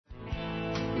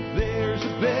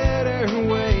better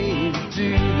way to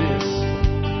do this.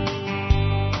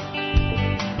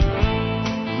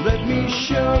 Let me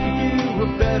show you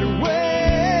a better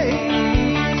way.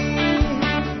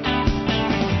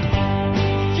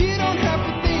 You don't have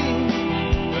to be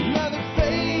another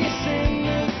face in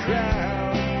the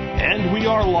crowd. And we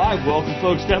are live. Welcome,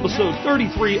 folks, to episode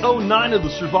 3309 of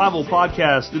the Survival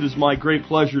Podcast. It is my great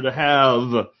pleasure to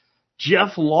have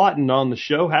Geoff Lawton on the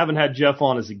show. Haven't had Geoff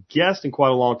on as a guest in quite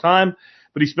a long time,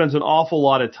 but he spends an awful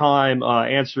lot of time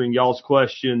answering y'all's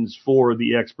questions for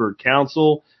the expert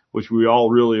council, which we all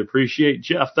really appreciate.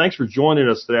 Geoff, thanks for joining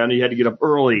us today. I know you had to get up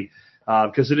early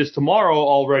because it is tomorrow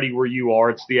already where you are.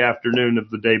 It's the afternoon of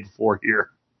the day before here.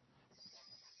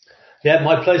 Yeah,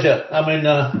 my pleasure. I mean,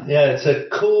 it's a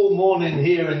cool morning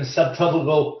here in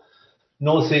subtropical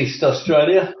northeast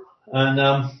Australia,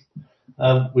 and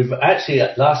we've actually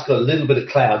at last got a little bit of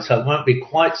cloud, so it won't be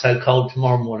quite so cold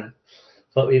tomorrow morning.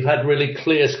 But we've had really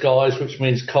clear skies, which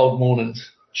means cold mornings.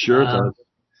 Sure does.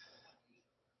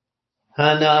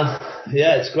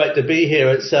 It's great to be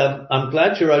here. I'm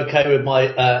glad you're okay with my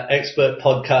expert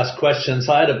podcast questions.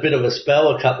 I had a bit of a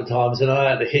spell a couple of times, and I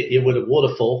had to hit you with a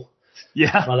waterfall.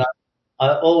 Yeah. But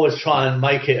I always try and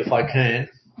make it if I can.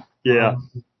 Yeah.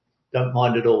 Don't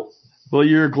mind at all. Well,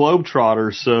 you're a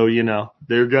globetrotter, so, you know,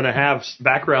 they're going to have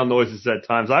background noises at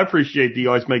times. I appreciate that you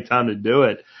always make time to do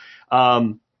it.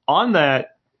 On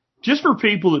that, just for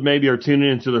people that maybe are tuning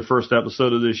into their first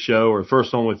episode of this show or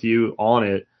first one with you on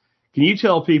it, can you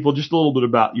tell people just a little bit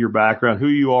about your background, who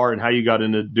you are, and how you got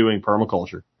into doing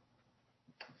permaculture?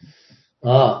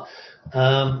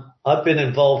 I've been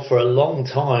involved for a long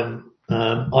time.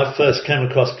 I first came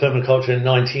across permaculture in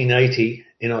 1980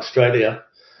 in Australia.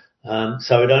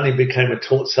 So it only became a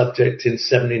taught subject in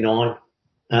 79,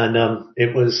 and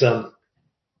it was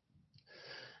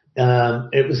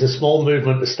a small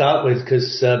movement to start with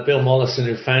because Bill Mollison,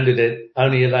 who founded it,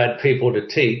 only allowed people to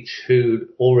teach who'd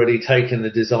already taken the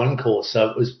design course. So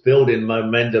it was building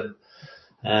momentum,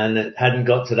 and it hadn't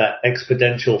got to that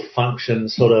exponential function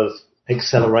sort of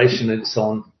acceleration it's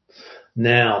on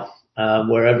now,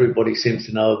 where everybody seems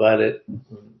to know about it.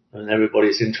 And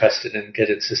everybody's interested in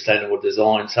getting sustainable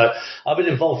design. So I've been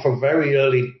involved from very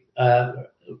early,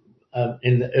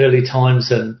 in the early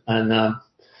times, and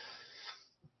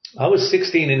I was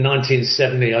 16 in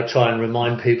 1970. I try and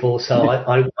remind people. So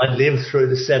I lived through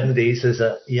the 70s as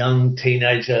a young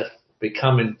teenager,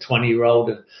 becoming 20-year-old,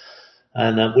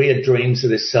 and we had dreams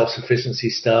of this self-sufficiency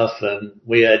stuff, and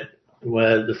were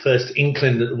the first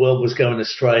inkling that the world was going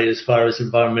astray as far as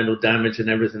environmental damage and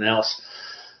everything else,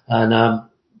 and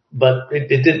but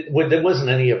there wasn't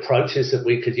any approaches that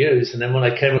we could use. And then when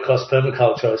I came across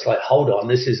permaculture, I was like, hold on,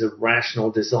 this is a rational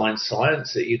design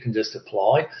science that you can just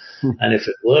apply. And if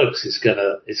it works, it's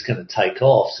gonna take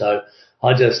off. So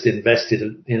I just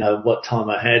invested, what time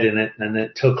I had in it, and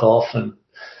it took off. And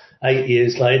 8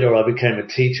 years later, I became a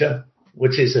teacher,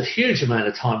 which is a huge amount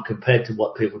of time compared to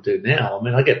what people do now. I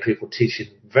mean, I get people teaching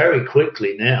very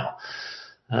quickly now.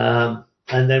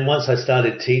 And then once I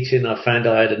started teaching, I found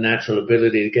I had a natural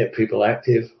ability to get people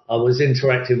active. I was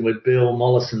interacting with Bill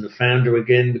Mollison, the founder,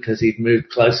 again, because he'd moved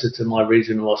closer to my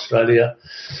region of Australia.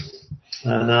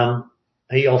 And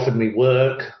he offered me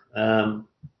work.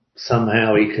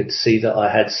 Somehow he could see that I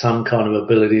had some kind of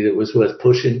ability that was worth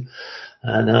pushing.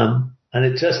 And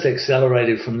it just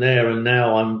accelerated from there. And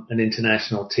now I'm an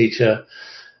international teacher,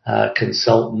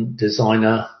 consultant,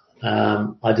 designer.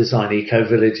 I design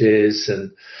eco-villages,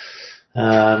 and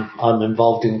I'm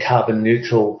involved in carbon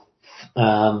neutral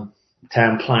town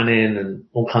planning and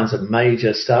all kinds of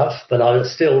major stuff, but I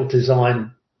still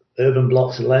design urban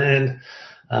blocks of land.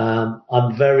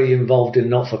 I'm very involved in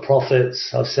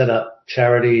not-for-profits. I've set up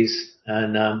charities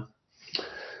and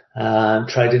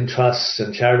trading trusts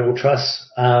and charitable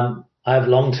trusts. I have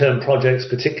long-term projects,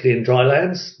 particularly in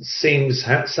drylands.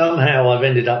 Somehow I've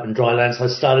ended up in drylands. I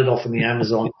started off in the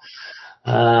Amazon.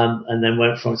 And then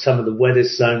went from some of the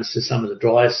wettest zones to some of the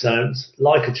driest zones,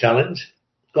 like a challenge.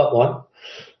 Got one.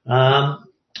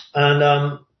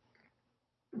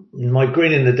 My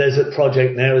Green in the Desert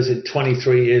project now is at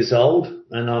 23 years old,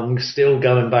 and I'm still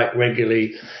going back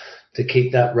regularly to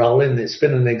keep that rolling. It's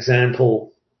been an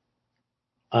example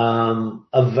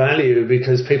of value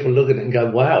because people look at it and go,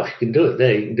 wow, if you can do it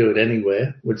there, you can do it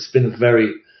anywhere, which has been a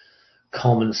very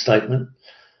common statement.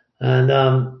 And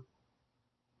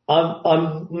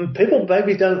people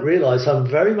maybe don't realize I'm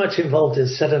very much involved in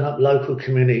setting up local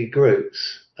community groups.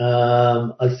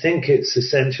 I think it's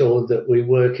essential that we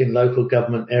work in local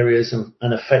government areas and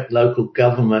affect local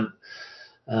government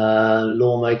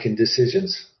lawmaking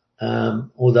decisions,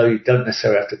 although you don't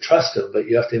necessarily have to trust them, but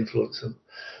you have to influence them.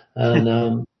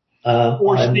 And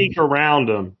Or sneak around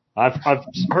them. I've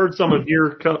heard some of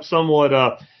your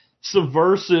somewhat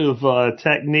subversive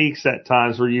techniques at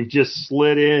times where you've just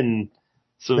slid in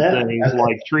some things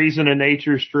like trees in a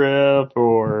nature strip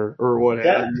or what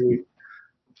have you.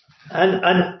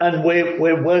 And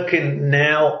we're working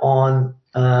now on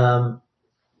a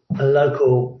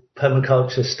local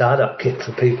permaculture startup kit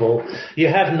for people. You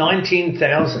have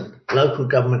 19,000 local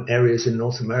government areas in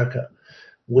North America.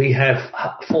 We have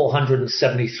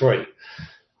 473.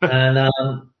 And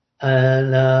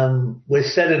we're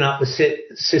setting up a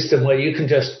system where you can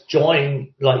just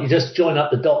join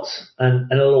up the dots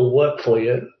and it'll work for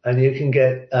you. And you can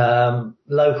get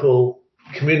local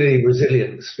community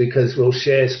resilience because we'll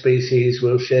share species,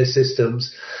 we'll share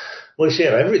systems, we'll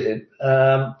share everything.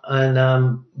 And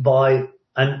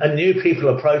new people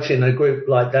approaching a group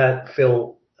like that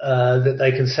feel that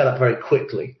they can set up very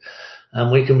quickly. And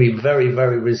we can be very,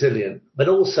 very resilient. But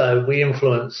also we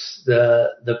influence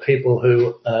the people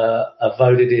who are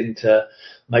voted in to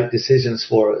make decisions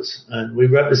for us. And we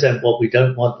represent what we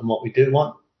don't want and what we do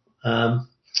want.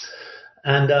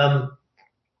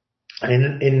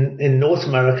 In North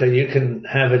America, you can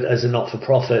have it as a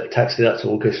not-for-profit,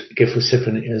 tax-deductible gift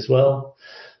recipient as well.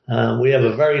 We have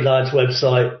a very large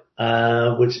website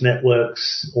which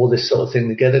networks all this sort of thing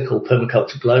together called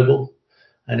Permaculture Global.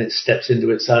 And it steps into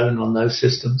its own on those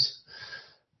systems.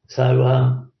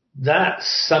 So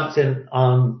that's something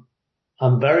I'm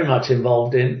very much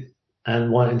involved in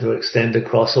and wanting to extend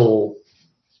across all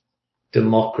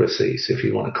democracies, if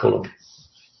you want to call them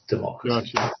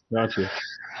democracies. Gotcha.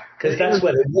 Because that's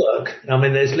where they work. I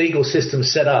mean, there's legal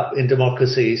systems set up in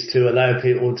democracies to allow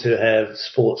people to have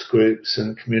sports groups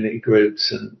and community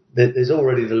groups, and there's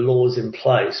already the laws in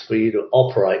place for you to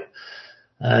operate.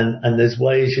 And there's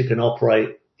ways you can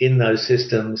operate in those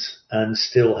systems and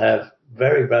still have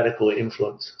very radical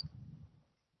influence.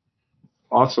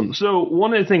 Awesome. So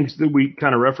one of the things that we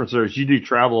kind of reference there is you do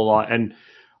travel a lot. And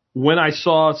when I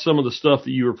saw some of the stuff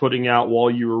that you were putting out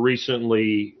while you were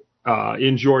recently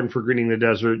in Jordan for Greening the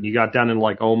Desert, and you got down in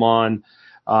like Oman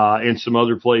and some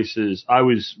other places, I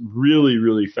was really,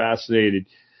 really fascinated.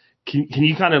 Can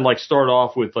you kind of like start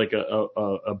off with like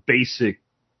a basic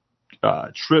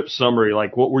trip summary,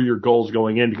 like what were your goals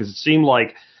going in? Because it seemed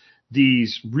like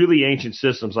these really ancient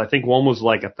systems, I think one was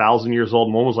like 1,000 years old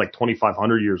and one was like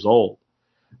 2,500 years old.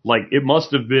 Like it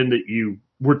must have been that you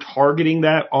were targeting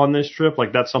that on this trip.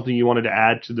 Like that's something you wanted to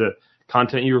add to the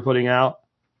content you were putting out.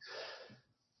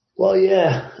 Well,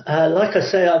 yeah, like I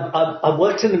say, I've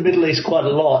worked in the Middle East quite a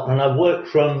lot, and I've worked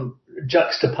from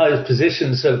juxtaposed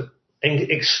positions of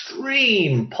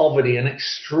extreme poverty and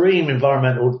extreme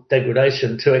environmental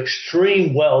degradation to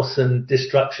extreme wealth and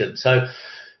destruction. So,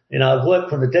 I've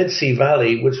worked from the Dead Sea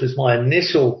Valley, which was my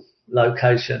initial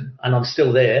location, and I'm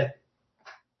still there,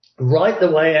 right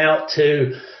the way out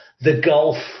to the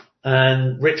Gulf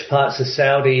and rich parts of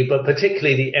Saudi, but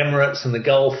particularly the Emirates and the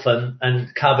Gulf and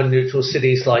carbon neutral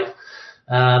cities like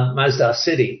Masdar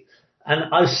City.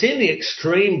 And I've seen the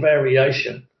extreme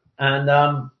variation. And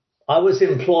I was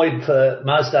employed for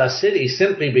Masdar City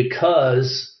simply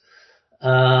because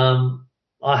I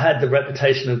had the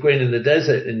reputation of greening the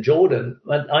desert in Jordan.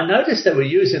 And I noticed they were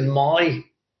using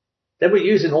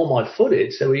all my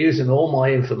footage. They were using all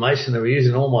my information. They were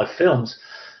using all my films.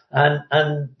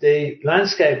 And the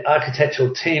landscape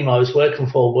architectural team I was working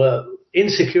for were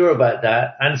insecure about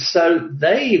that. And so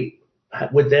they,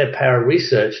 with their power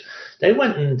research, they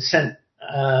went and sent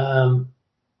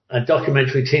a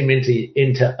documentary team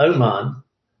into Oman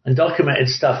and documented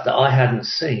stuff that I hadn't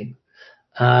seen.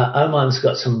 Oman's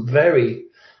got some very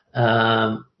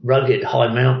rugged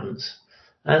high mountains.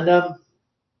 And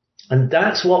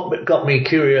that's what got me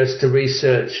curious to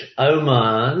research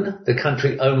Oman, the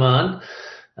country Oman.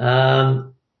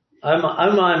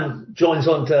 Oman joins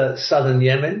onto southern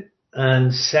Yemen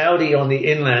and Saudi on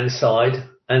the inland side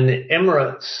and the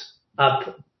Emirates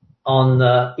up on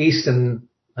the eastern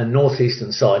and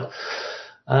northeastern side.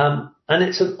 And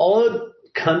it's an odd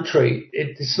country.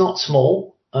 It's not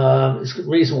small. It's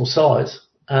reasonable size.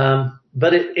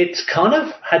 But it's kind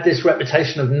of had this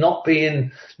reputation of not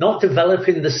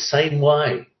developing the same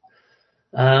way.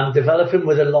 Developing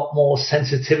with a lot more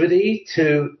sensitivity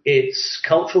to its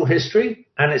cultural history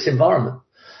and its environment.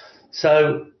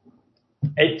 So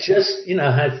it just,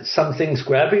 had some things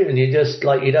grab you and you just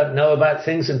you don't know about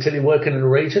things until you're working in a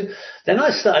region. Then I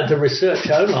started to research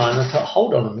Oman and I thought,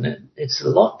 hold on a minute, it's a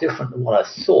lot different than what I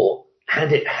thought.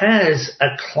 And it has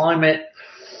a climate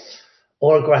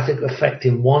orographic effect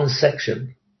in one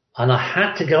section. And I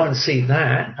had to go and see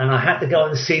that. And I had to go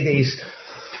and see these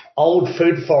old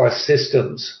food forest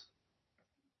systems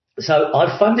So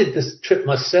I funded this trip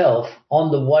myself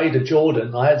on the way to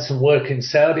Jordan. I had some work in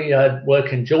Saudi, I had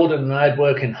work in Jordan, and I had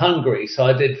work in Hungary. So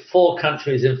I did 4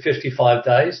 countries in 55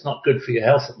 days. Not good for your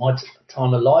health at my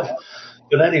time of life.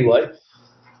 But anyway,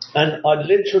 and I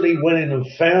literally went in and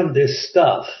found this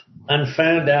stuff and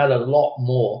found out a lot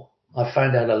more. I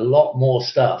found out a lot more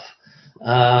stuff,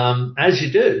 as you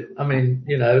do. I mean,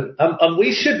 you know, and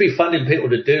we should be funding people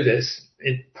to do this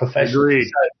professionally.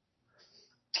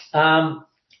 So,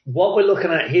 what we're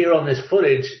looking at here on this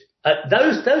footage,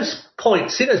 those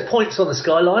points, see those points on the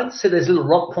skyline? See those little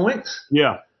rock points?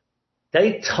 Yeah.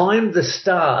 They timed the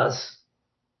stars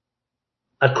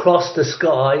across the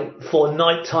sky for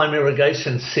nighttime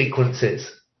irrigation sequences,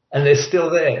 and they're still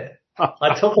there.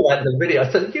 I talk about in the video.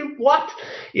 I said, what?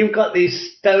 You've got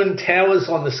these stone towers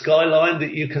on the skyline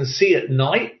that you can see at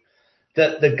night,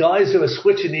 that the guys who are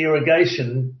switching the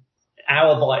irrigation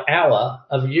hour by hour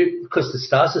of you, because the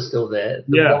stars are still there.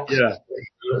 Yeah.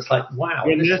 It's like, wow.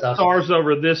 When this star's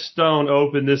over this stone,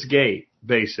 open this gate,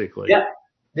 basically.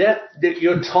 Yeah.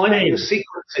 You're timing your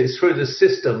sequences through the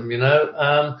system, you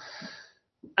know.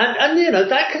 And you know,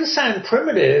 that can sound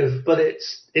primitive, but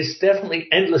it's definitely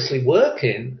endlessly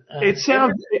working. It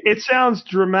sounds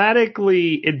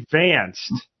dramatically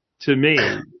advanced to me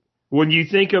when you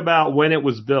think about when it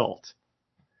was built.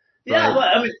 Yeah, right? Well,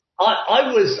 I mean,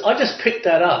 I just picked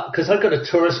that up because I got a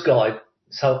tourist guide.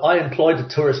 So I employed a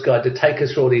tourist guide to take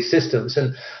us through all these systems,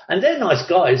 and they're nice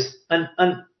guys, and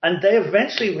they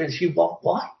eventually went,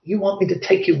 what? You want me to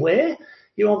take you where?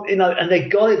 You want, you know, and they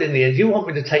got it in the end. You want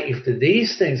me to take you to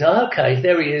these things? Oh, okay,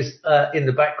 there he is in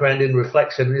the background in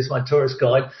reflection. Here's my tourist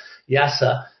guide,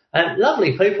 Yasser, and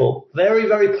lovely people, very,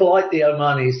 very polite. The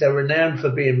Omanis, they're renowned for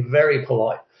being very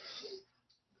polite.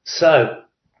 So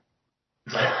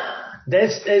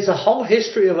there's a whole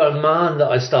history of Oman that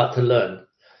I start to learn.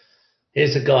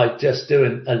 Here's a guy just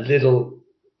doing a little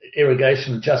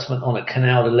irrigation adjustment on a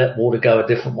canal to let water go a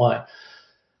different way.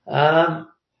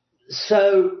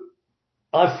 So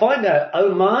I find out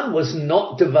Oman was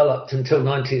not developed until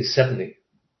 1970.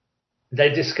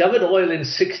 They discovered oil in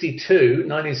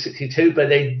 1962, but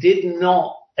they did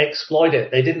not exploit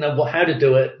it. They didn't know how to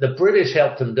do it. The British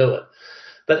helped them do it.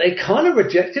 But they kind of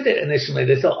rejected it initially.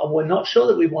 They thought, we're not sure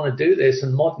that we want to do this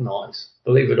and modernize,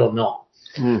 believe it or not.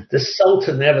 The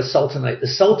Sultan, they have a sultanate. The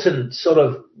Sultan sort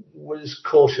of was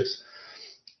cautious.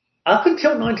 Up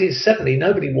until 1970,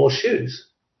 nobody wore shoes.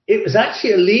 It was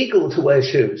actually illegal to wear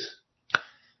shoes.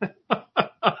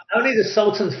 Only the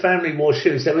Sultan's family wore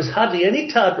shoes. There was hardly any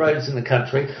tarred roads in the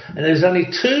country, and there was only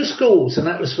 2 schools, and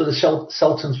that was for the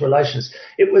Sultan's relations.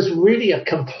 It was really a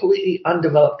completely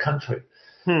undeveloped country.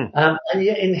 And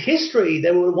yet in history,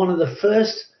 they were one of the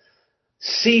first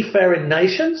seafaring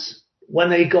nations. When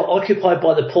they got occupied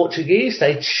by the Portuguese,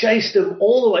 they chased them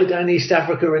all the way down East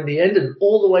Africa in the end and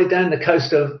all the way down the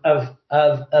coast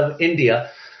of India.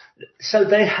 So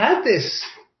they had this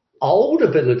old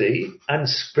ability and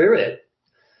spirit,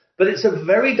 but it's a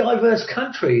very diverse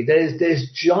country. There's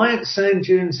giant sand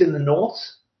dunes in the north,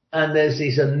 and there's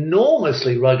these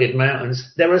enormously rugged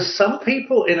mountains. There are some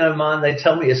people in Oman, they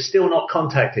tell me, are still not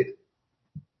contacted.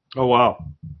 Oh, wow.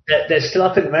 They're still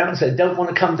up in the mountains. They don't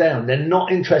want to come down. They're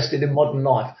not interested in modern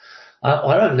life.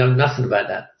 I don't know nothing about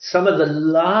that. Some of the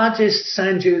largest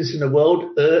sand dunes in the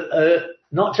world,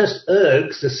 not just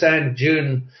ergs, the sand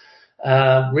dune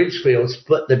ridge fields,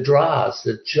 but the dras,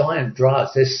 the giant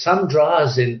dras. There's some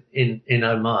dras in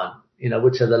Oman, you know,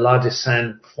 which are the largest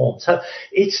sand forms. So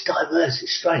it's diverse.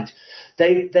 It's strange.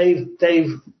 They've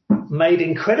made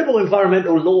incredible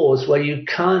environmental laws where you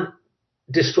can't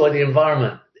destroy the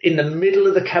environment. In the middle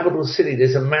of the capital city,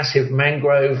 there's a massive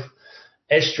mangrove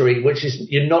estuary, which is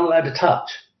you're not allowed to touch.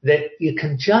 That you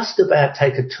can just about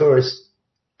take a tourist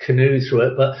canoe through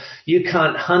it, but you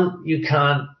can't hunt, you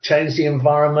can't change the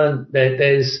environment.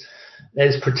 There's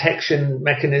protection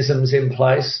mechanisms in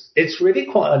place. It's really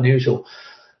quite unusual.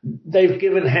 They've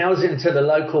given housing to the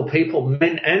local people,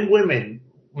 men and women.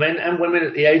 Men and women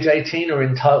at the age 18 are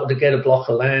entitled to get a block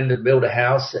of land and build a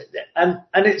house. And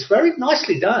it's very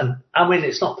nicely done. I mean,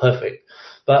 it's not perfect,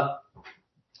 but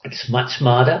it's much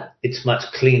smarter. It's much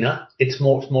cleaner. It's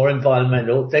more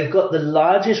environmental. They've got the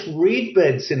largest reed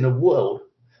beds in the world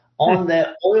on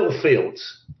their oil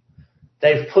fields.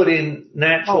 They've put in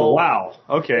natural. Oh, wow.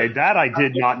 Okay. That I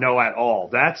did not know at all.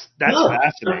 That's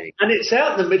fascinating. And it's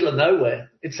out in the middle of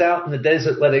nowhere. It's out in the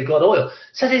desert where they've got oil.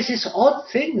 So there's this odd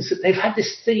things that they've had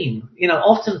this theme. You know,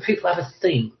 often people have a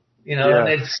theme, you know, and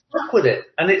they've stuck with it.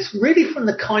 And it's really from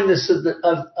the kindness of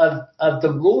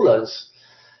the rulers.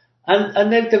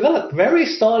 And they've developed very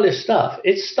stylish stuff.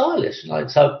 It's stylish. Like,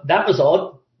 so that was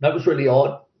odd. That was really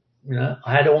odd. You know,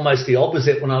 I had almost the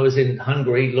opposite when I was in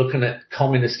Hungary, looking at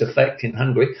communist effect in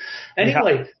Hungary.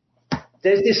 Anyway,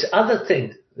 There's this other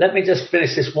thing. Let me just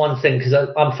finish this one thing because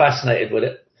I'm fascinated with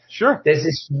it. Sure. There's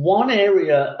this one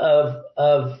area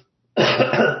of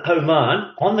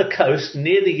Oman on the coast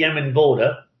near the Yemen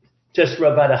border, just for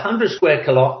about 100 square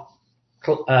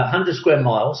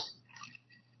miles,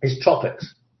 is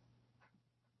tropics.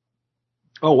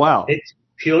 Oh, wow. It's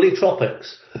purely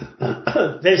tropics.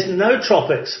 There's no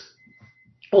tropics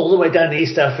all the way down the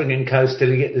East African coast till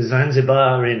you get to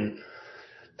Zanzibar in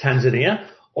Tanzania,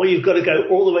 or you've got to go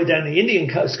all the way down the Indian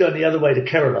coast, going the other way to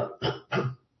Kerala.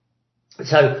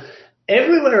 So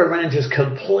everywhere around is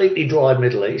completely dry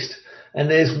Middle East, and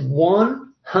there's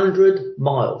 100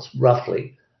 miles,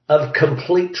 roughly, of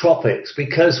complete tropics,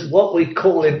 because what we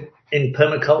call in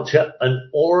permaculture an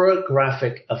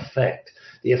orographic effect,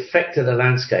 the effect of the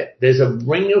landscape. There's a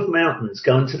ring of mountains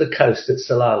going to the coast at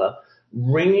Salalah,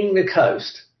 ringing the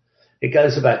coast. It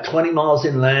goes about 20 miles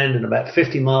inland and about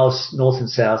 50 miles north and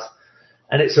south,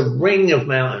 and it's a ring of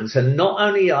mountains. And not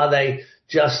only are they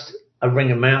just a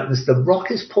ring of mountains, the rock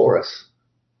is porous.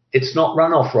 It's not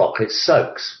runoff rock, it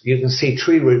soaks. You can see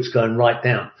tree roots going right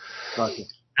down. Gotcha.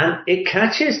 And it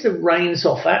catches the rains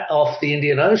off the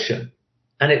Indian Ocean,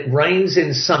 and it rains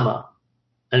in summer,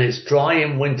 and it's dry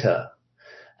in winter.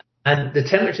 And the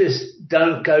temperatures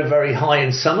don't go very high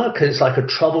in summer because it's like a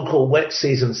tropical wet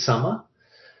season summer.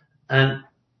 And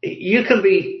you can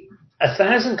be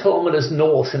 1,000 kilometers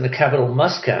north in the capital,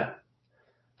 Muscat,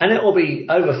 and it will be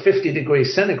over 50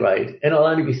 degrees centigrade, and it'll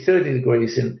only be 30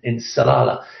 degrees in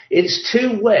Salalah. It's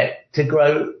too wet to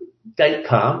grow date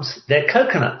palms. They're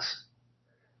coconuts.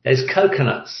 There's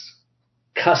coconuts,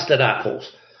 custard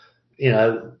apples,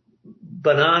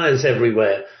 bananas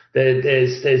everywhere.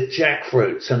 There's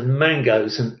jackfruits and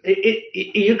mangoes, and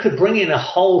you could bring in a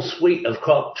whole suite of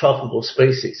tropical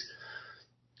species.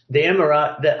 The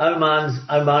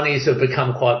Omanis have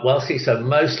become quite wealthy, so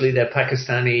mostly they're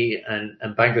Pakistani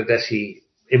and Bangladeshi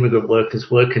immigrant workers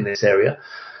work in this area.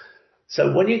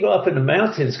 So when you go up in the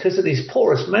mountains, because of these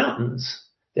porous mountains,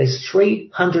 there's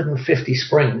 350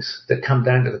 springs that come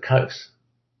down to the coast.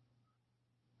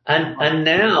 And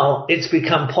now it's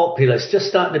become popular. It's just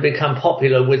starting to become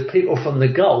popular with people from the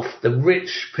Gulf, the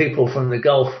rich people from the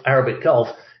Gulf, Arabic Gulf,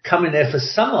 coming there for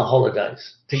summer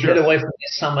holidays to get away from the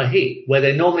summer heat, where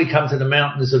they normally come to the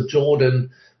mountains of Jordan,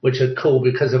 which are cool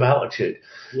because of altitude.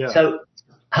 Yeah. So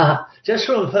just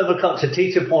from a permaculture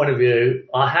teacher point of view,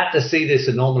 I had to see this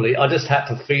anomaly. I just had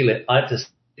to feel it. I had to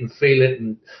feel it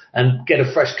and get a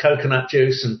fresh coconut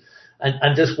juice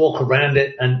and just walk around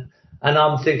it. And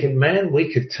I'm thinking, man,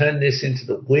 we could turn this into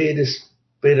the weirdest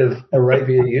bit of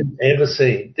Arabia you've ever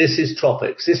seen. This is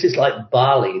tropics. This is like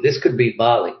Bali. This could be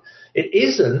Bali. It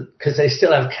isn't, because they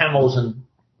still have camels and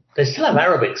they still have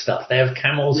Arabic stuff. They have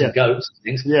camels and goats and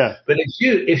things. Yeah. But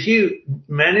if you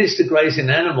manage the grazing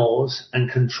animals and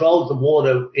control the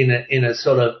water in a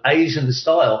sort of Asian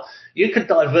style, you could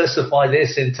diversify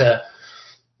this into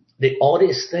the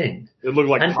oddest thing. It looked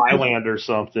like Thailand or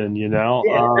something, Yeah,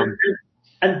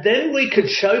 and then we could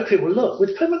show people, look,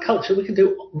 with permaculture, we can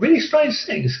do really strange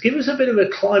things. Give us a bit of a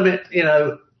climate,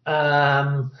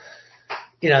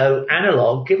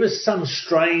 analog. Give us some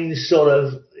strange sort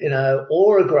of,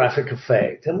 orographic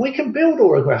effect. And we can build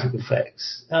orographic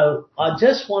effects. I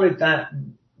just wanted that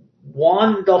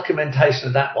one documentation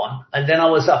of that one. And then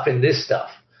I was up in this stuff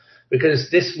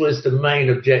because this was the main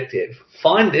objective.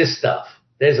 Find this stuff.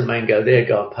 There's a mango there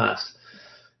going past.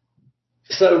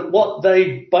 So what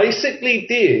they basically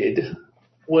did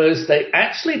was they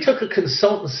actually took a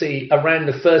consultancy around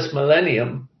the first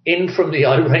millennium in from the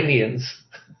Iranians.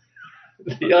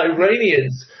 The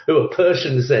Iranians, who were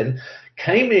Persians then,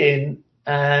 came in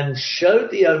and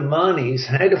showed the Omanis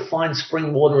how to find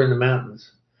spring water in the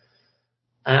mountains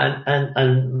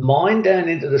and mine down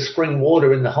into the spring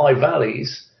water in the high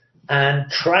valleys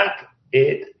and trap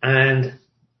it and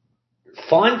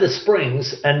find the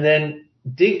springs and then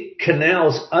dig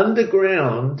canals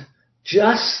underground,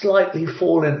 just slightly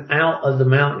falling out of the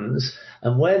mountains,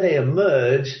 and where they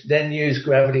emerge, then use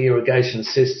gravity irrigation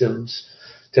systems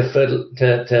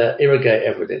to irrigate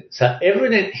everything. So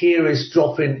everything here is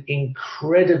dropping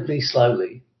incredibly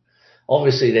slowly.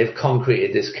 Obviously, they've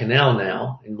concreted this canal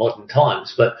now in modern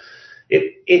times, but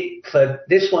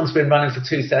this one's been running for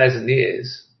 2,000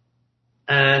 years,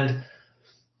 and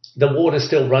the water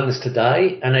still runs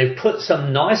today, and they've put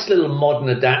some nice little modern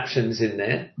adaptations in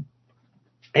there.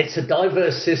 It's a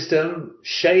diverse system,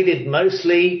 shaded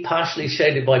mostly, partially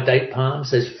shaded by date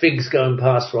palms. There's figs going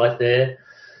past right there.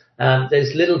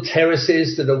 There's little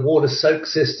terraces that are water soak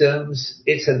systems.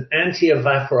 It's an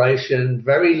anti-evaporation,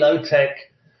 very low-tech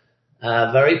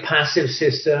very passive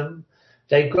system.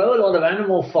 They grow a lot of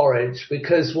animal forage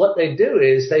because what they do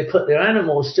is they put their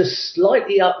animals just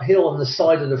slightly uphill on the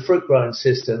side of the fruit growing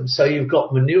system. So you've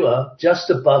got manure just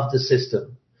above the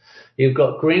system. You've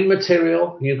got green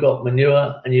material, you've got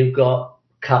manure, and you've got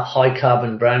high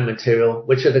carbon brown material,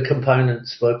 which are the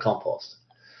components for compost.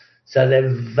 So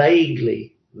they're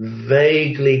vaguely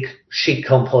sheet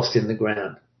compost in the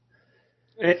ground.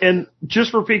 And just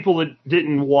for people that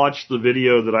didn't watch the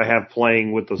video that I have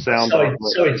playing with the sound.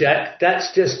 Sorry, Jack.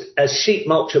 That's just a sheet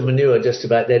mulch of manure, just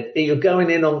about that. You're going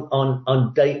in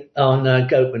on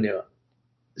goat manure.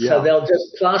 Yeah. So they'll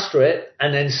just plaster it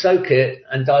and then soak it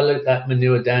and dilute that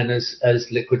manure down as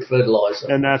liquid fertilizer.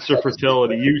 And that's their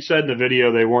fertility. You said in the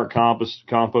video they weren't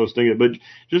composting it, but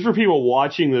just for people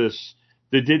watching this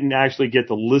that didn't actually get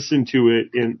to listen to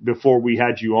it before we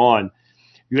had you on,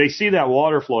 they see that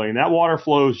water flowing. That water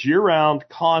flows year-round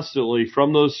constantly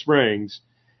from those springs,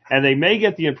 and they may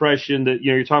get the impression that,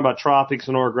 you're talking about tropics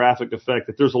and orographic effect,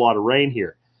 that there's a lot of rain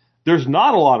here. There's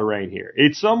not a lot of rain here.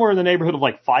 It's somewhere in the neighborhood of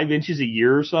like 5 inches a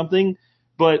year or something,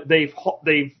 but they've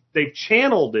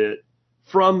channeled it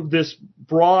from this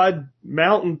broad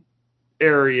mountain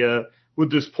area with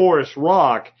this porous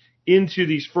rock into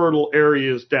these fertile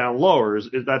areas down lower.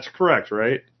 That's correct,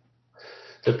 right?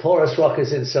 The porous rock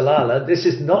is in Salala. This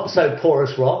is not so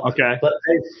porous rock. Okay. But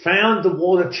they've found the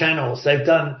water channels. They've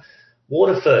done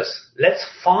water first. Let's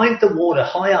find the water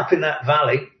high up in that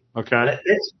valley. Okay.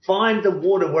 Let's find the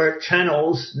water where it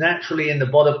channels naturally in the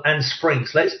bottom and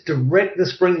springs. Let's direct the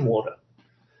spring water.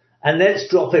 And let's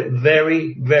drop it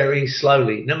very, very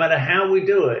slowly. No matter how we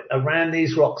do it, around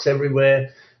these rocks everywhere,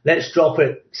 let's drop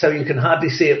it so you can hardly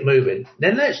see it moving.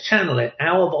 Then let's channel it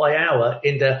hour by hour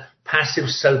into passive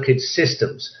soakage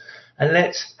systems. And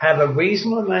let's have a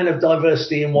reasonable amount of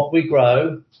diversity in what we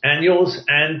grow, annuals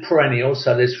and perennials.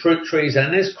 So there's fruit trees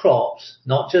and there's crops,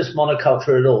 not just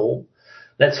monoculture at all.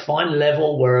 Let's find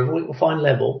level wherever we can find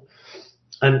level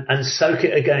and soak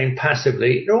it again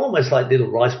passively. They're almost like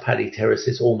little rice paddy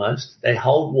terraces almost. They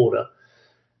hold water.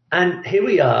 And here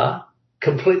we are,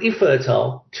 completely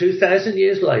fertile. 2,000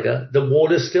 years later, the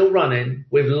water's still running.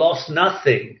 We've lost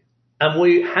nothing. And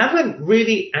we haven't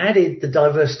really added the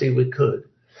diversity we could.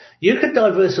 You could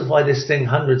diversify this thing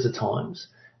hundreds of times,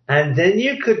 and then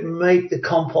you could make the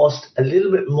compost a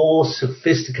little bit more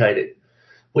sophisticated.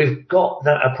 We've got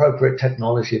that appropriate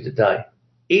technology today.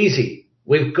 Easy.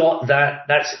 We've got that.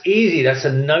 That's easy. That's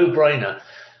a no-brainer.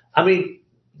 I mean,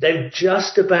 they've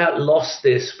just about lost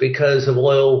this because of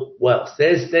oil wealth.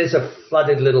 There's a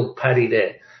flooded little paddy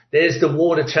there. There's the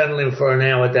water channeling for an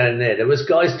hour down there. There was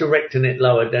guys directing it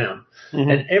lower down. Mm-hmm.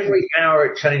 And every hour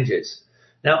it changes.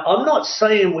 Now, I'm not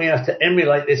saying we have to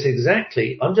emulate this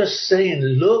exactly. I'm just saying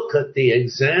look at the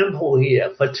example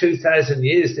here. For 2,000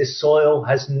 years, this soil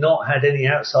has not had any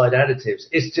outside additives.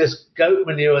 It's just goat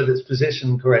manure that's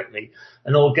positioned correctly,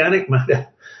 and organic matter.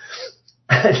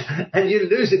 And you're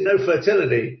losing no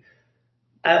fertility.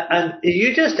 And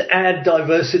you just add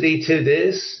diversity to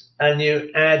this, and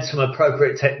you add some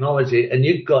appropriate technology, and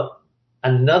you've got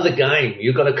another game.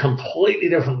 You've got a completely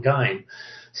different game.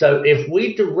 So if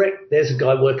we direct, there's a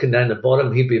guy working down the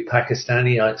bottom. He'd be a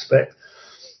Pakistani, I expect.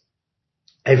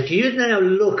 If you now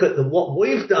look at what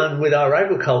we've done with our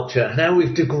agriculture and how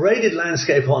we've degraded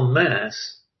landscape en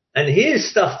masse, and here's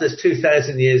stuff that's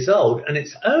 2,000 years old, and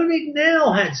it's only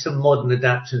now had some modern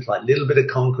adaptations like a little bit of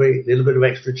concrete, a little bit of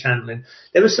extra channeling.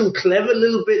 There were some clever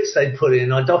little bits they put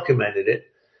in. I documented it.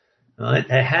 Right?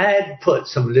 They had put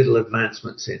some little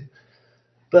advancements in.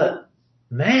 But,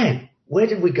 man, where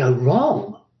did we go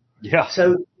wrong? Yeah.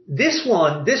 So this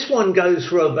one goes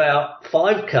for about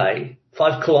 5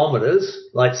 kilometers,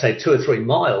 like say 2 or 3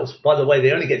 miles. By the way,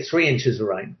 they only get 3 inches of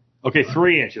rain. Okay,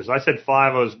 3 inches. I said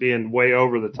 5. I was being way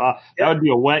over the top. That would be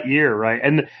a wet year, right?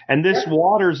 And this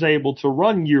water's able to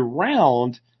run year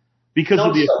round because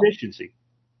of the efficiency.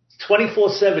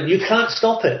 24/7. You can't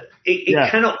stop it. It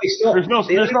cannot be stopped.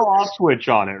 There's no off switch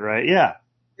on it, right? Yeah.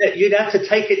 You'd have to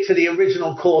take it to the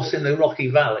original course in the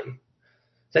Rocky Valley.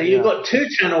 So you've got 2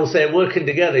 channels there working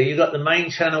together. You've got the main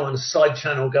channel and side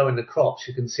channel going to crops.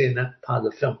 You can see in that part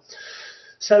of the film.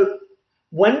 So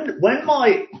when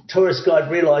my tourist guide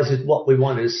realizes what we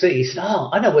wanted to see, he said,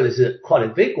 I know where there's quite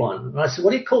a big one. And I said,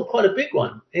 what do you call quite a big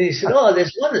one? And he said,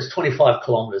 there's one that's 25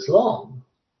 kilometers long.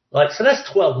 So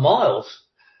that's 12 miles.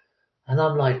 And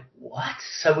I'm like, what?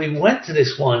 So we went to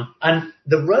this one, and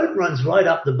the road runs right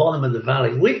up the bottom of the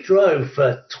valley. We drove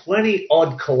for 20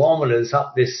 odd kilometers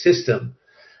up this system.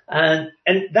 And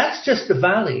that's just the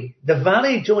valley. The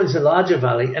valley joins a larger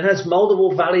valley and has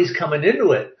multiple valleys coming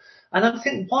into it. And I'm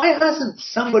thinking, why hasn't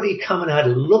somebody come and had a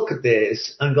look at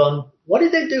this and gone, what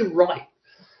did they do right?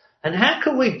 And how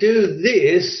can we do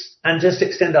this and just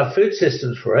extend our food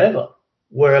systems forever,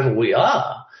 wherever we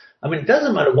are? I mean, it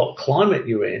doesn't matter what climate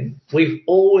you're in. We've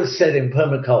always said in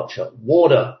permaculture,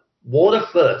 water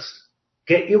first.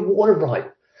 Get your water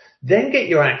right. Then get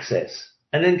your access,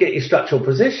 and then get your structural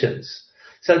positions.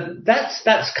 So that's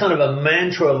kind of a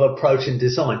mantra of approach and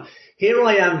design. Here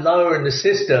I am lower in the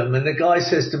system, and the guy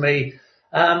says to me,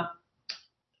 come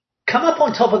up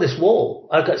on top of this wall.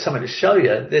 I've got something to show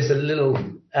you. There's a little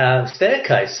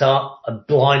staircase. So I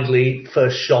blindly,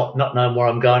 first shot, not knowing where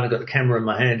I'm going. I've got the camera in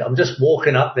my hand. I'm just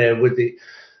walking up there with the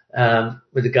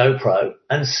GoPro,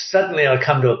 and suddenly I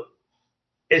come to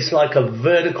it's like a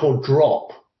vertical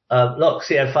drop. Look,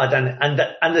 see how far down, and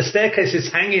the staircase is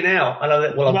hanging out. And I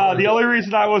thought, well, no, the only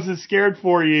reason I wasn't scared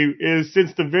for you is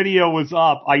since the video was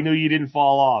up, I knew you didn't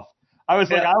fall off. I was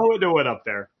like, I wouldn't have went up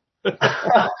there.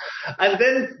 And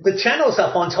then the channel's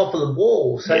up on top of the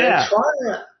wall, so they're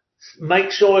trying to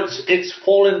make sure it's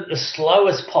falling at the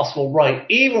slowest possible rate,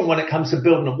 even when it comes to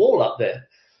building a wall up there.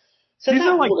 So these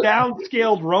are like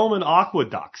downscaled Roman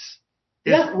aqueducts.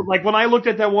 Like when I looked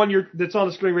at that one that's on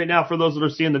the screen right now, for those that are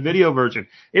seeing the video version,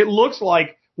 it looks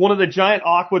like one of the giant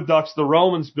aqueducts the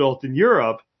Romans built in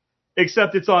Europe,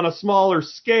 except it's on a smaller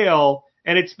scale,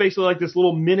 and it's basically like this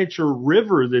little miniature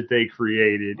river that they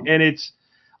created. And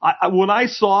when I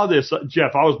saw this,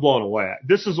 Geoff, I was blown away.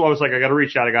 This is what I was like, I got to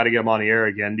reach out, I got to get him on the air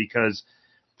again, because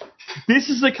this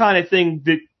is the kind of thing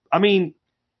that, I mean,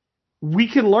 we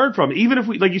can learn from. Even if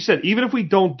we, like you said, even if we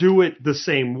don't do it the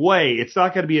same way, it's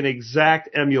not going to be an exact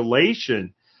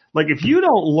emulation. Like if you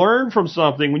don't learn from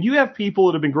something, when you have people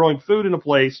that have been growing food in a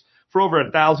place for over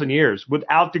 1,000 years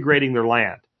without degrading their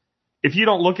land, if you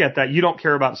don't look at that, you don't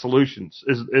care about solutions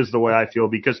is the way I feel,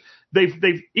 because they've,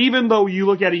 even though you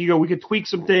look at it, you go, we could tweak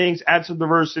some things, add some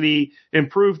diversity,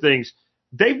 improve things.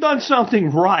 They've done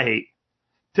something right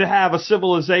to have a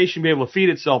civilization be able to feed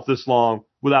itself this long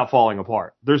without falling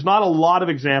apart. There's not a lot of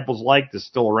examples like this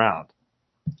still around.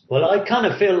 Well, I kind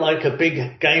of feel like a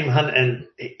big game hunt and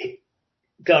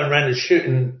going around and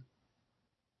shooting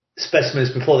specimens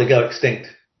before they go extinct.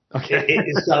 Okay.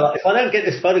 It's like, if I don't get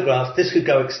this photograph, this could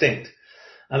go extinct.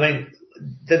 I mean,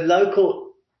 the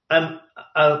local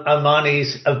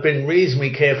Omanis have been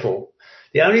reasonably careful.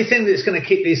 The only thing that's going to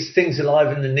keep these things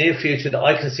alive in the near future that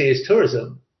I can see is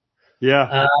tourism.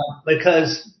 Yeah.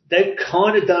 Because they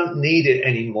kind of don't need it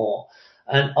anymore.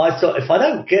 And I thought, if I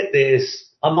don't get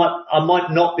this, I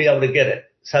might not be able to get it.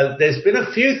 So there's been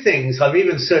a few things. I've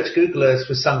even searched Google Earth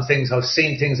for some things. I've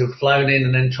seen things have flown in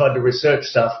and then tried to research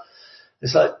stuff.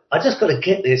 It's like, I just got to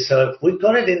get this. So if we've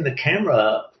got it in the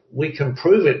camera, we can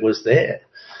prove it was there.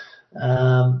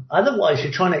 Otherwise,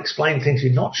 you're trying to explain things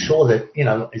you're not sure that,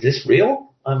 is this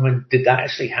real? I mean, did that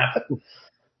actually happen?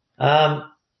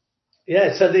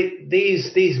 Yeah, so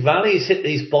these valleys hit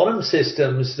these bottom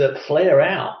systems that flare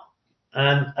out,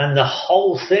 and the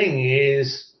whole thing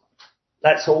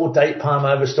that's all date palm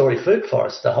overstory food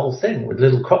forest, the whole thing with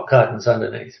little crop gardens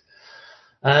underneath.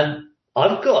 And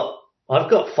I've got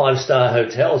 5-star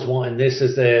hotels wanting this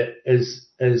as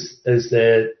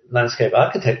their landscape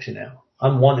architecture now.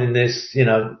 I'm wanting this,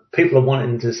 people are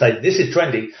wanting to say, this is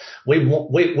trendy.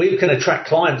 We can attract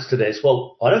clients to this.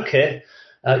 Well, I don't care.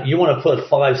 You want to put a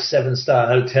 5-7-star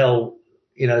hotel,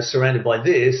 surrounded by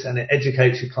this, and it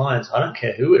educates your clients. I don't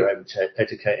care who we're able to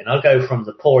educate. And I'll go from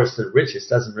the poorest to the richest,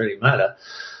 doesn't really matter.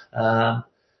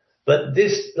 But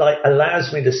this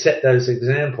allows me to set those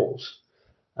examples.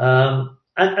 And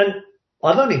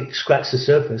I've only scratched the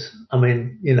surface. I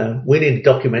mean, we need a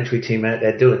documentary team out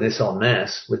there doing this en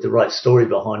masse with the right story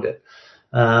behind it.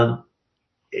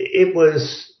 It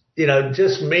was,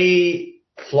 just me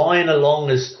flying along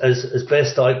as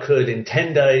best I could. In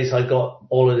 10 days, I got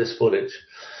all of this footage.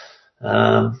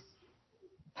 And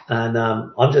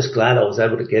I'm just glad I was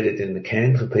able to get it in the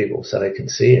can for people so they can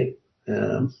see it.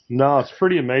 No, it's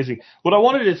pretty amazing. What I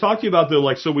wanted to talk to you about,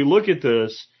 though, so we look at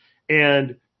this,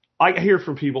 and I hear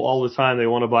from people all the time they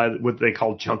want to buy what they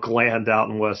call junk land out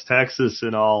in West Texas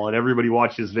and all, and everybody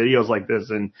watches videos like this,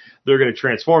 and they're going to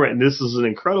transform it, and this is an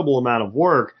incredible amount of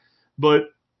work. But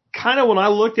kind of when I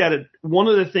looked at it, one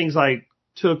of the things I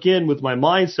took in with my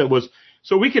mindset was,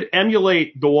 so we could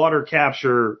emulate the water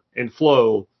capture and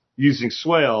flow using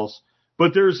swales,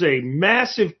 but there's a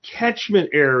massive catchment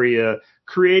area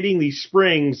creating these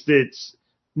springs that's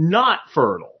not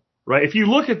fertile, right? If you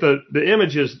look at the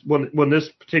images when this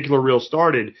particular reel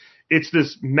started, it's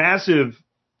this massive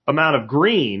amount of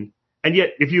green, and yet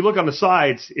if you look on the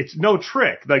sides, it's no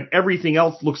trick. Like everything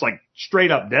else looks like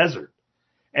straight up desert.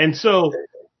 And so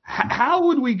how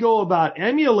would we go about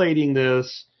emulating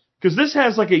this? Because this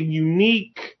has like a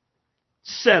unique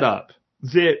setup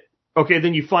that, okay,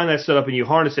 then you find that setup and you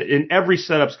harness it, and every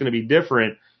setup's going to be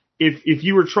different. If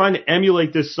you were trying to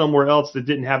emulate this somewhere else that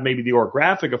didn't have maybe the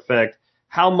orographic effect,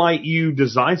 how might you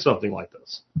design something like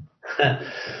this?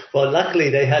 Well, luckily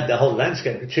they had the whole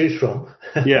landscape to choose from.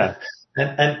 Yeah.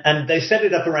 And they set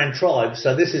it up around tribes.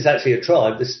 So this is actually a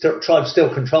tribe. The tribe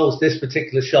still controls this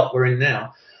particular shot we're in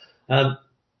now.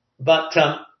 But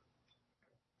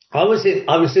I was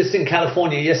just in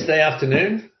California yesterday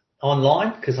afternoon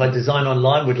online, because I design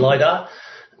online with LiDAR.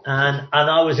 And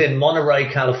I was in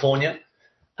Monterey, California,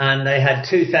 and they had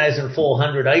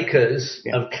 2,400 acres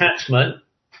of catchment,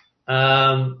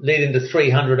 leading to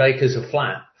 300 acres of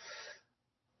flat.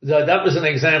 So that was an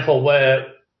example where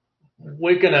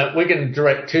we're gonna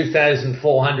direct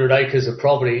 2,400 acres of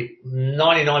property.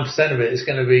 99% of it is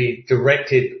going to be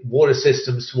directed water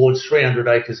systems towards 300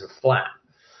 acres of flat.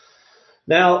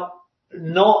 Now,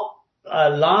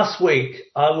 last week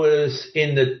I was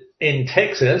in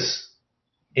Texas,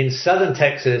 in southern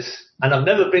Texas, and I've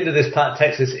never been to this part of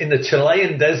Texas, in the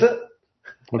Chilean desert.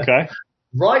 Okay.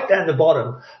 Right down the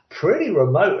bottom, pretty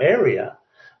remote area.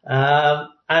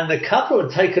 And the couple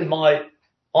had taken my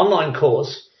online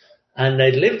course, and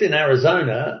they'd lived in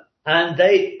Arizona, and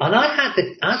I had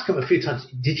to ask them a few times,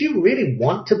 did you really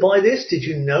want to buy this? Did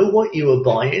you know what you were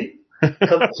buying?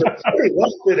 Because it's a very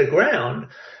rough bit of ground,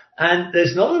 and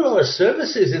there's not a lot of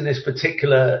services in this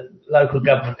particular local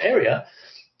government area.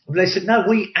 And they said, no,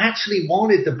 we actually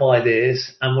wanted to buy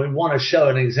this, and we want to show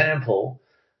an example.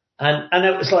 And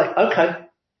it was like, okay,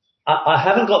 I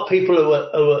haven't got people who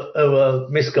are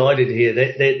misguided here.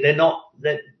 They're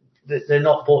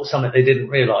not bought something they didn't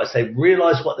realize. They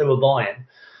realized what they were buying,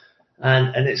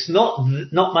 and it's not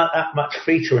that much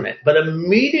feature in it. But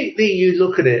immediately you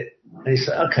look at it and you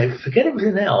say, okay, forget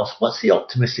everything else. What's the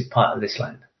optimistic part of this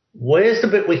land? Where's the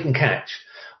bit we can catch?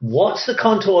 What's the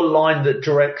contour line that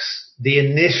directs the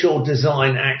initial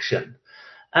design action?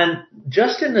 And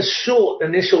just in the short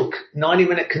initial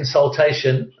 90-minute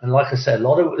consultation, and like I said, a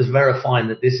lot of it was verifying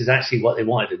that this is actually what they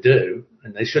wanted to do,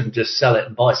 and they shouldn't just sell it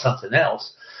and buy something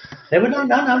else. They were,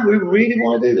 no, we really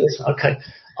want to do this. Okay,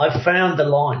 I found the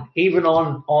line. Even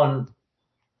on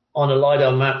a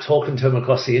LiDAR map, talking to them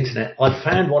across the internet, I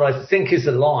found what I think is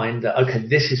the line that, okay,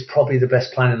 this is probably the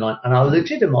best planning line, and I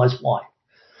legitimize why.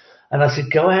 And I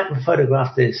said, go out and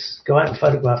photograph this. Go out and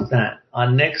photograph that. Our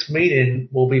next meeting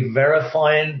will be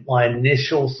verifying my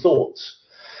initial thoughts.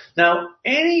 Now,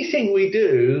 anything we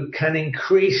do can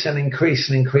increase and increase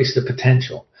and increase the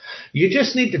potential. You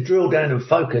just need to drill down and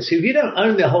focus. If you don't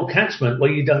own the whole catchment,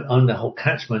 well, you don't own the whole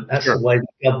catchment. That's Sure. The way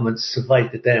the government's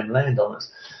surveyed the damn land on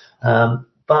us.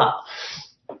 But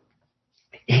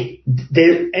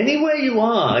anywhere you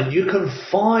are, you can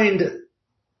find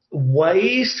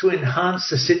ways to enhance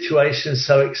the situation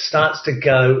so it starts to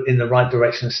go in the right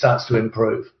direction, starts to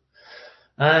improve.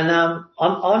 And I'm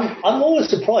always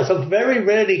surprised. I've very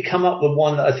rarely come up with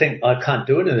one that I think I can't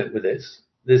do anything with this.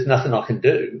 There's nothing I can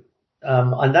do.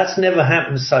 And that's never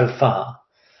happened so far.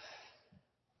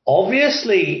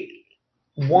 Obviously,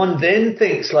 one then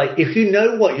thinks, like, if you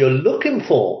know what you're looking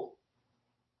for,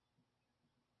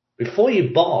 before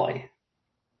you buy,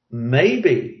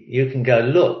 maybe you can go,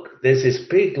 look, there's this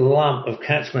big lump of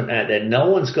catchment out there. No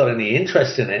one's got any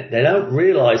interest in it. They don't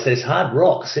realize there's hard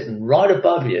rock sitting right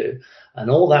above you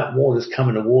and all that water's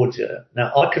coming towards you.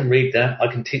 Now, I can read that.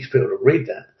 I can teach people to read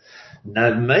that.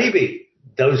 Now, maybe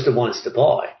those are the ones to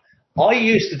buy. I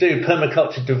used to do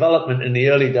permaculture development in the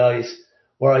early days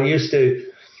where I used to,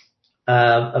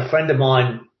 a friend of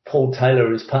mine, Paul Taylor,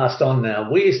 who's passed on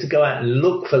now, we used to go out and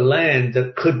look for land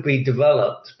that could be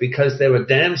developed because there were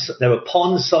dams, there were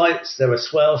pond sites, there were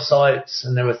swell sites,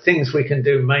 and there were things we can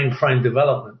do mainframe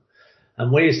development.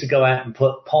 And we used to go out and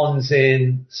put ponds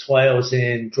in, swales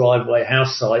in, driveway,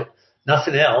 house site,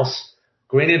 nothing else,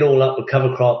 green it all up with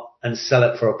cover crop and sell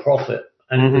it for a profit.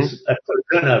 And It was a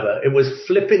turnover. It was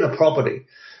flipping a property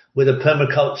with a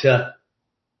permaculture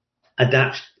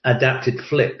adapted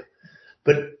flip.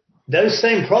 But those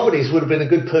same properties would have been a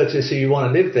good purchase if you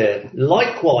want to live there.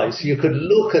 Likewise, you could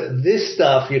look at this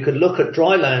stuff. You could look at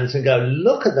dry lands and go,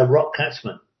 look at the rock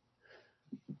catchment.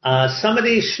 Some of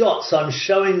these shots, I'm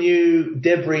showing you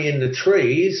debris in the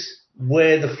trees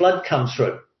where the flood comes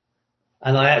through.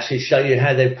 And I actually show you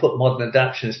how they've put modern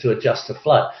adaptations to adjust the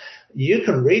flood. You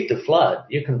can read the flood.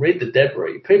 You can read the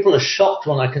debris. People are shocked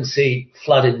when I can see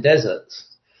flood in deserts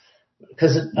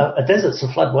because a desert's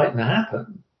a flood waiting to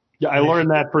happen. Yeah, I learned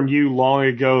that from you long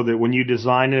ago, that when you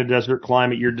design in a desert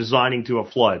climate, you're designing to a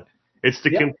flood. It's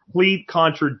the complete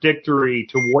contradictory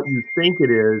to what you think it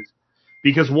is.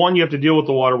 Because one, you have to deal with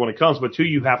the water when it comes, but two,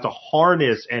 you have to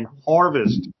harness and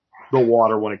harvest the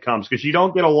water when it comes, because you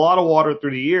don't get a lot of water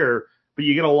through the year, but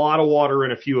you get a lot of water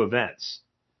in a few events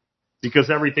because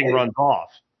everything runs off.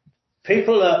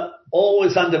 People are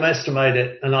always underestimate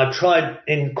it, and I tried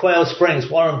in Quail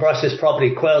Springs, Warren Brush's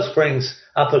property, Quail Springs,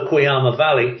 up at Cuyama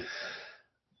Valley,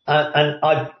 and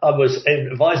I was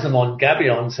advising them on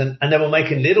gabions, and they were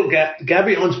making little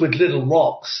gabions with little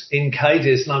rocks in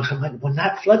cages, and I was like, when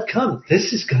that flood comes,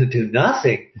 this is going to do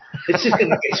nothing. It's just going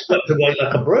to get swept away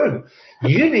like a broom.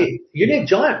 You need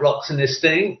giant rocks in this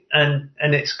thing, and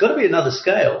it's got to be another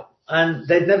scale. And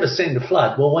they'd never seen the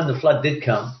flood. Well, when the flood did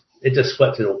come, it just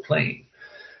swept it all clean.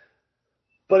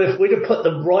 But if we'd have put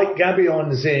the right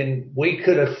gabions in, we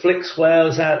could have flicked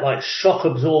swales out like shock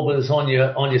absorbers on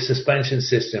your suspension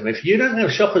system. If you don't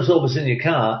have shock absorbers in your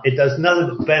car, it does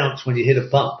nothing but bounce when you hit a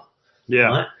bump. Yeah.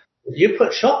 Right? If you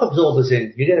put shock absorbers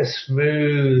in, you get a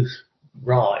smooth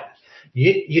ride.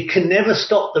 You can never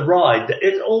stop the ride.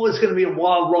 It's always going to be a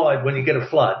wild ride when you get a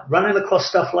flood. Running across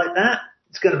stuff like that,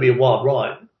 it's going to be a wild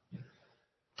ride.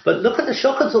 But look at the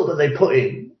shock absorber they put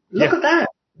in. Look at that.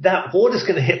 That water's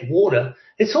going to hit water.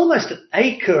 It's almost an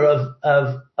acre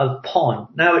of pond.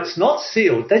 Now, it's not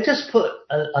sealed. They just put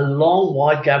a long,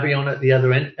 wide gabion at the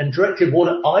other end and directed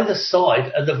water either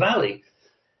side of the valley.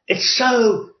 It's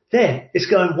it's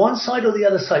going one side or the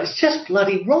other side. It's just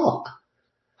bloody rock.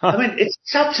 I mean, it's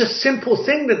such a simple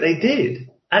thing that they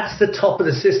did. That's the top of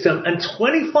the system. And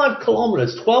 25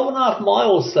 kilometers, 12 and a half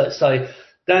miles, let's say,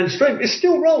 downstream, it's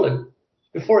still rolling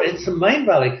before it hits the main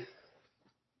valley.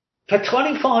 For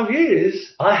 25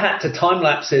 years, I had to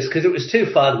time-lapse this because it was too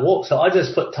far to walk, so I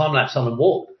just put time-lapse on and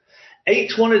walked.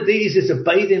 Each one of these is a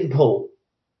bathing pool.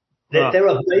 There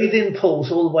are bathing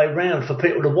pools all the way around for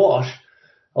people to wash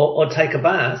or take a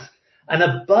bath. And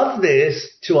above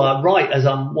this, to our right, as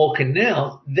I'm walking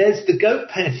now, there's the goat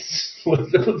pens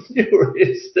with the manure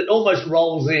that almost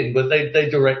rolls in, but they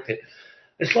direct it.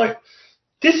 It's like,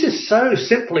 this is so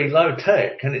simply low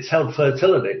tech, and it's held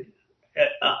fertility.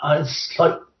 It's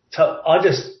like, so I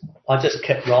just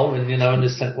kept rolling, and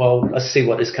just think, well, let's see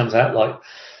what this comes out like.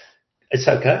 It's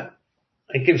okay.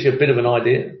 It gives you a bit of an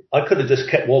idea. I could have just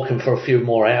kept walking for a few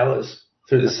more hours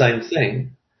through the same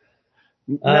thing.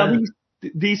 Now,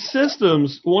 these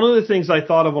systems, one of the things I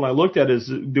thought of when I looked at it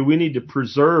is, do we need to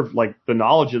preserve like the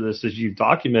knowledge of this as you've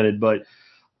documented? But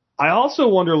I also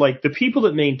wonder, like, the people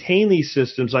that maintain these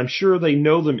systems, I'm sure they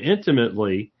know them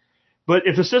intimately. But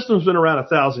if a system's been around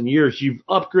 1,000 years, you've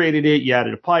upgraded it, you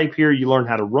added a pipe here, you learned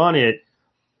how to run it.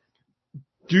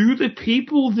 Do the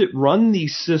people that run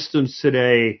these systems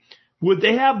today, would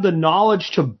they have the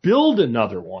knowledge to build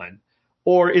another one?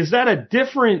 Or is that a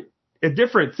different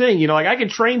thing? Like I can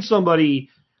train somebody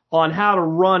on how to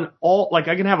run I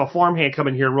can have a farmhand come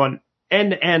in here and run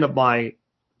end to end of my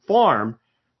farm,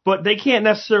 but they can't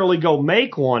necessarily go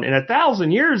make one. And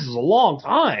 1,000 years is a long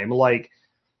time. Like,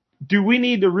 do we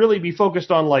need to really be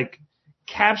focused on like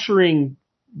capturing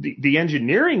the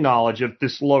engineering knowledge of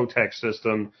this low tech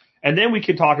system? And then we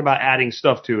could talk about adding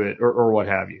stuff to it or what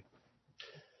have you.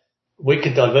 We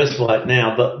could diversify it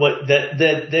now, but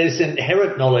there's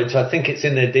inherent knowledge. I think it's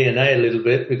in their DNA a little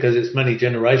bit because it's many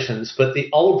generations. But the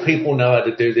old people know how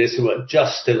to do this who are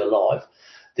just still alive.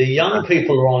 The young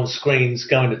people are on screens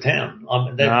going to town.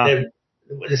 They're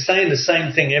saying the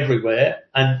same thing everywhere,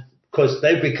 and because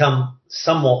they've become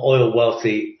somewhat oil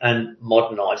wealthy and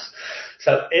modernized.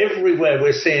 So everywhere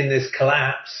we're seeing this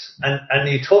collapse, and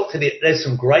you talk to there's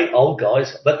some great old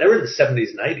guys, but they're in the 70s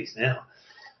and 80s now.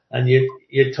 And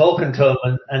you're talking to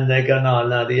them and they go,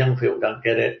 no, the young people don't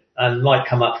get it. And might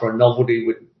come up for a novelty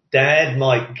with dad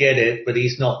might get it, but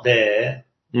he's not there.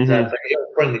 Mm-hmm. So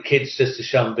he'll bring the kids just to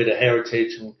show them a bit of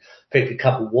heritage and pick a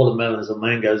couple of watermelons or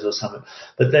mangoes or something.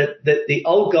 But the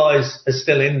old guys are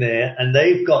still in there and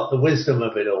they've got the wisdom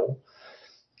of it all.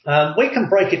 We can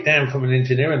break it down from an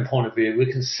engineering point of view. We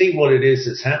can see what it is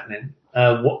that's happening.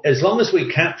 As long as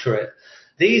we capture it.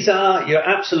 You're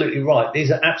absolutely right.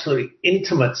 These are absolutely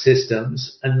intimate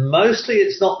systems, and mostly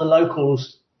it's not the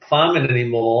locals farming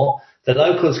anymore. The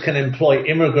locals can employ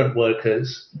immigrant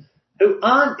workers who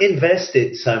aren't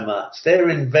invested so much. They're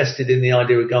invested in the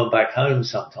idea of going back home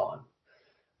sometime.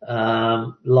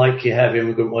 Like you have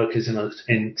immigrant workers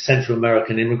in Central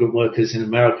American immigrant workers in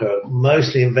America,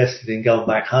 mostly invested in going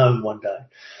back home one day.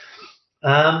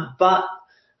 But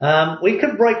we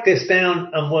can break this down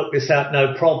and work this out,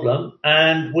 no problem,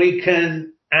 and we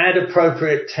can add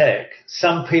appropriate tech.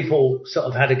 Some people sort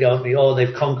of had to go at me,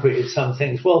 they've concreted some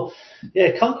things. Well,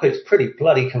 yeah, concrete's pretty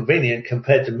bloody convenient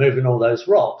compared to moving all those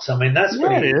rocks. I mean, that's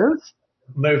pretty easy.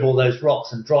 Move all those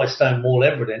rocks and dry stone wall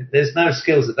everything. There's no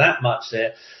skills of that much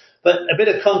there. but a bit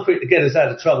of concrete to get us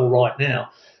out of trouble right now.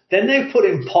 Then they've put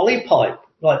in polypipe,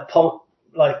 like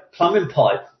plumbing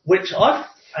pipe, which I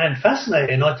found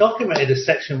fascinating. I documented a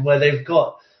section where they've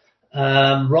got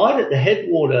right at the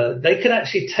headwater, they could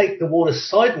actually take the water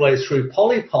sideways through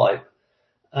polypipe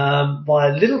by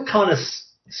a little kind of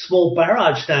small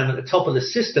barrage dam at the top of the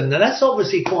system. Now, that's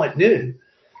obviously quite new.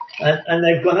 And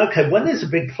they've gone, okay, when there's a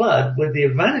big flood, with the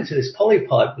advantage of this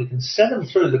polypipe, we can send them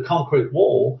through the concrete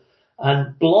wall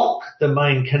and block the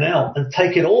main canal and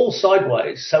take it all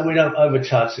sideways so we don't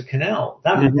overcharge the canal.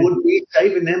 That would be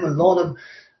saving them a lot of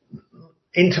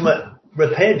intimate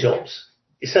repair jobs.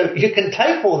 So you can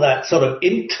take all that sort of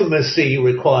intimacy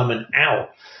requirement out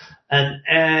and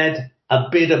add a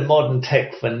bit of modern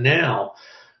tech for now,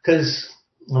 because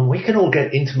we can all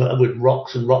get intimate with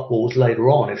rocks and rock walls later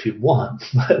on if you want.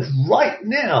 But right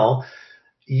now,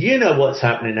 you know what's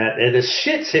happening out there. The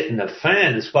shit's hitting the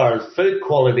fan as far as food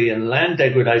quality and land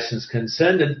degradation is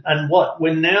concerned. And what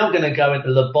we're now going to go into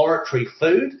laboratory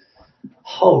food.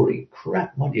 Holy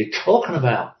crap, what are you talking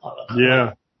about?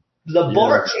 Yeah.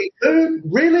 Laboratory food?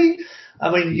 Really?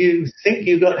 I mean, you think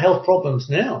you've got health problems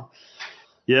now.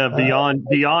 Yeah,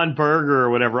 Beyond Burger or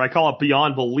whatever. I call it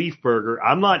Beyond Belief Burger.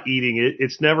 I'm not eating it.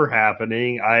 It's never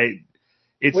happening.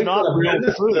 It's We've not got a real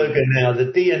mammoth food. burger now.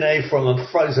 The DNA from a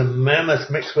frozen mammoth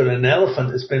mixed with an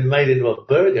elephant has been made into a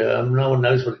burger, and no one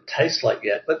knows what it tastes like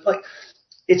yet. But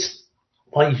it's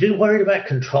like, you worried about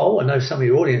control. I know some of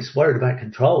your audience worried about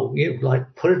control. You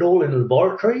put it all in the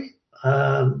laboratory,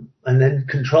 and then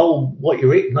control what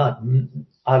you're eating.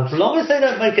 As long as they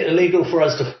don't make it illegal for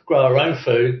us to grow our own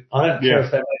food, I don't care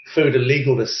if they make food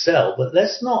illegal to sell. But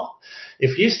let's not.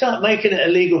 If you start making it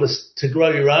illegal to grow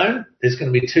your own, there's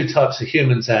going to be two types of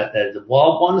humans out there: the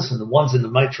wild ones and the ones in the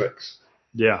Matrix.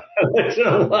 Yeah.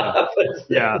 What happens?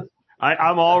 Yeah.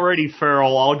 I'm already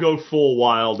feral. I'll go full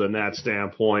wild in that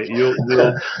standpoint.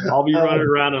 I'll be running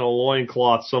around in a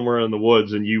loincloth somewhere in the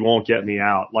woods, and you won't get me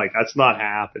out. That's not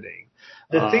happening.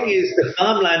 The thing is, the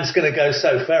farmland's going to go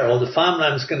so feral. The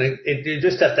farmland's you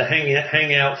just have to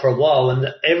hang out for a while, and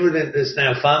everything that's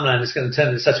now farmland is going to turn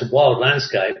into such a wild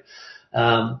landscape.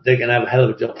 They're going to have a hell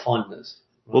of a job finding us.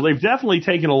 Well, they've definitely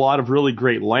taken a lot of really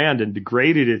great land and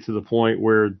degraded it to the point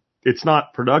where it's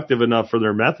not productive enough for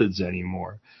their methods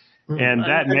anymore. And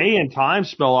that may in time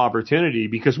spell opportunity,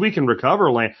 because we can recover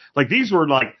land. These were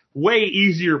way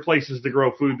easier places to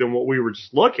grow food than what we were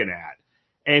just looking at.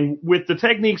 And with the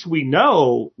techniques we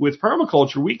know with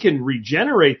permaculture, we can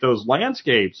regenerate those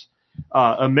landscapes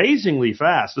amazingly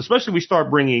fast, especially if we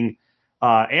start bringing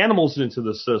animals into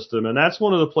the system. And that's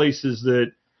one of the places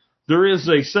that there is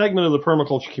a segment of the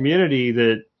permaculture community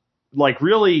that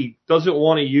really doesn't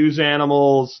want to use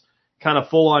animals, kind of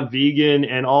full on vegan,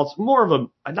 and also more of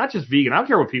a, not just vegan, I don't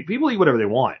care what people eat whatever they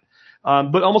want,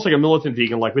 but almost like a militant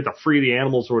vegan, we have to free the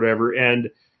animals or whatever. And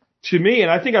to me, and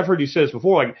I think I've heard you say this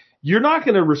before, you're not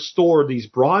going to restore these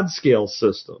broad scale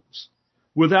systems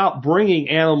without bringing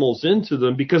animals into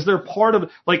them, because they're part of,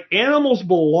 animals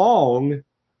belong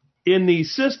in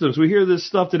these systems. We hear this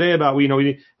stuff today about,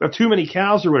 we have too many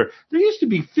cows or whatever. There used to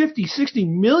be 50, 60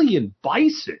 million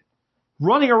bison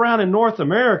running around in North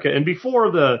America. And before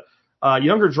the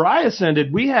Younger Dryas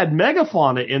ended, we had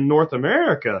megafauna in North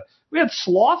America. We had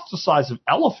sloths the size of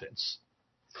elephants.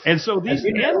 And so these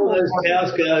animals, those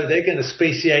cows go, they're going to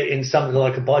speciate in something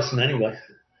like a bison anyway.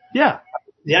 Yeah.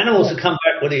 The animals will come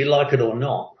back whether you like it or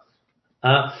not.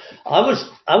 I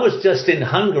was just in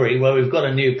Hungary, where we've got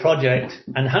a new project,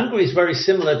 and Hungary is very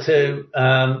similar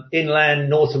to inland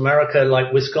North America,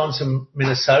 like Wisconsin,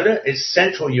 Minnesota. It's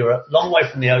Central Europe, long way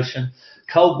from the ocean,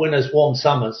 cold winters, warm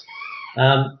summers,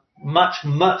 much,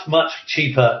 much, much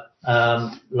cheaper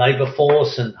labor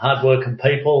force and hard-working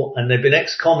people, and they've been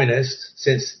ex-communist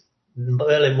since the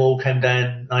Berlin Wall came down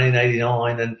in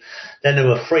 1989, and then they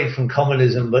were freed from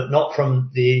communism, but not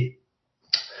from the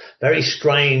very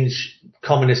strange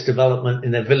communist development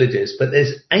in their villages. But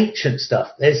there's ancient stuff.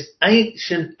 There's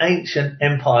ancient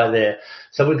empire there.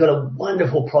 So we've got a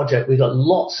wonderful project. We've got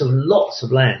lots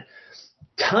of land,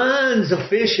 tons of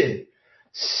fishing,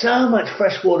 so much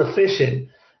freshwater fishing.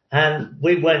 And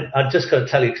we went, I've just got to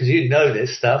tell you, because you know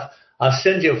this stuff, I'll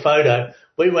send you a photo.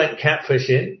 We went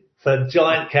catfishing for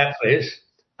giant catfish,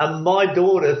 and my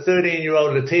daughter,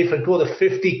 13-year-old Latifah, caught a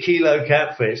 50-kilo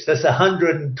catfish. That's a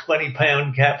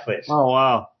 120-pound catfish. Oh,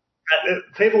 wow.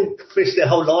 People fish their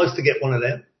whole lives to get one of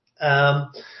them.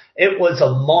 It was a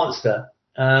monster.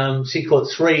 She caught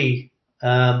three,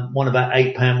 one about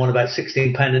 8 pound, one about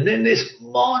 16 pound, and then this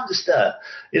monster.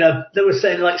 They were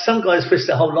saying some guys fish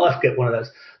their whole life to get one of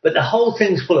those. But the whole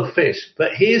thing's full of fish.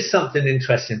 But here's something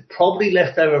interesting, probably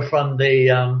left over from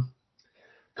the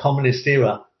communist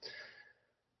era.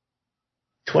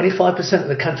 25% of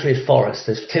the country is forest.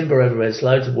 There's timber everywhere. There's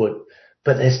loads of wood,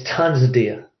 but there's tons of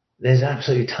deer. There's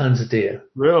absolutely tons of deer.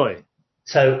 Really?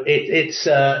 So it's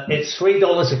 $3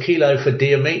 a kilo for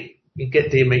deer meat. You can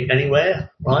get deer meat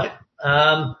anywhere, right?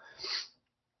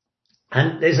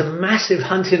 And there's a massive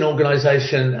hunting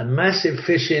organization, a massive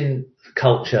fishing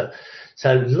culture.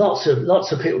 So lots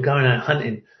of people going out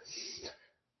hunting.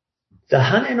 The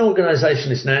hunting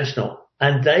organization is national,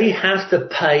 and they have to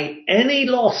pay any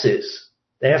losses.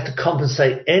 They have to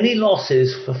compensate any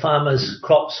losses for farmers'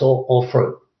 crops or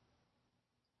fruit.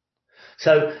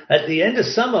 So at the end of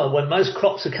summer, when most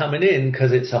crops are coming in,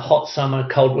 because it's a hot summer,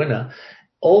 cold winter,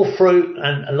 all fruit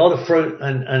and a lot of fruit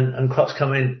and crops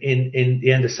come in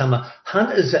the end of summer,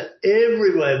 hunters are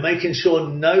everywhere making sure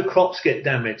no crops get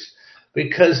damaged,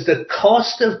 because the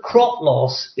cost of crop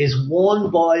loss is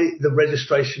borne by the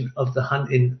registration of the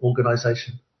hunting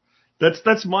organization.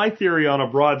 That's my theory on a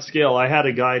broad scale. I had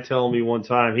a guy tell me one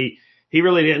time he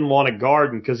really didn't want a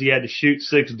garden because he had to shoot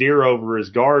 6 deer over his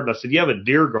garden. I said, you have a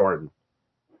deer garden.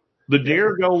 The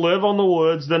deer go live on the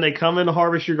woods, then they come in to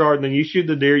harvest your garden, then you shoot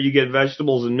the deer, you get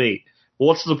vegetables and meat.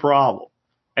 What's the problem?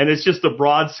 And it's just a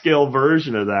broad scale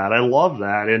version of that. I love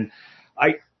that. And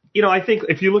I think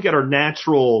if you look at our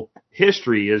natural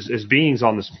history as beings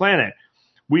on this planet,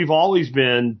 we've always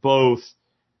been both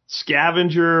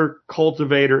scavenger,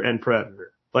 cultivator, and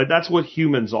predator. Like that's what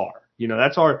humans are.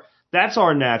 That's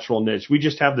our natural niche. We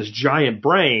just have this giant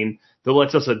brain that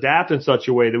lets us adapt in such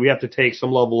a way that we have to take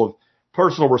some level of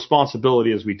personal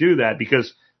responsibility as we do that,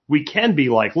 because we can be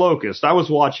like locusts. I was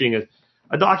watching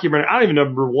a documentary. I don't even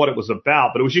remember what it was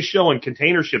about, but it was just showing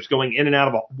container ships going in and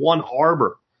out of one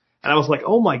harbor. And I was like,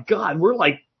 oh my God, we're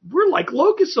like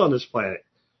locusts on this planet.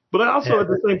 But I also at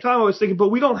the same time, I was thinking, but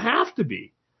we don't have to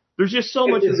be. There's just so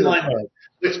much. We've designed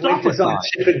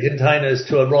shipping containers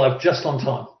to arrive just on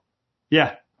time.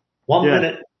 Yeah. 1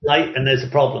 minute late and there's a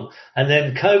problem. And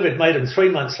then COVID made them 3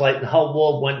 months late and the whole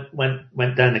world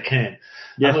went down the can.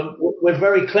 Yeah. We're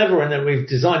very clever in that we've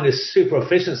designed this super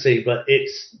efficiency, but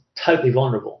it's totally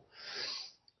vulnerable.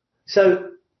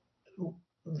 So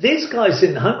these guys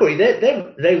in Hungary,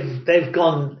 they've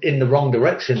gone in the wrong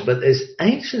direction, but there's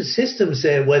ancient systems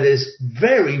there where there's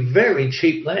very, very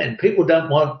cheap land. People don't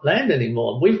want land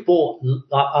anymore.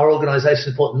 Our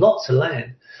organization's bought lots of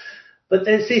land. But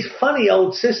there's these funny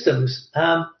old systems.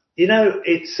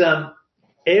 It's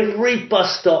every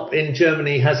bus stop in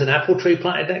Germany has an apple tree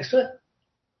planted next to it.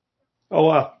 Oh,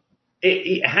 wow.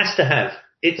 It has to have.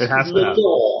 It's the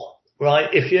law,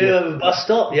 right? If you have a bus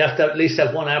stop, you have to at least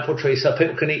have one apple tree so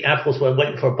people can eat apples while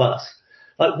waiting for a bus.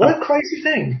 Like, what a crazy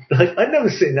thing. Like, I've never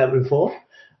seen that before.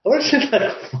 I want to see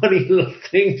that funny little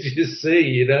things you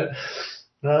see,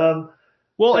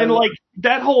 and like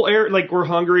that whole area, like where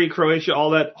Hungary, Croatia,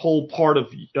 all that whole part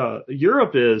of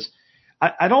Europe is,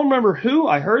 I don't remember who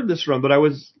I heard this from, but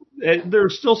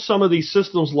there's still some of these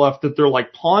systems left that they're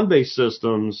like pond-based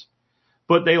systems,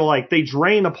 but they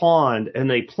drain a pond and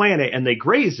they plant it and they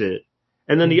graze it.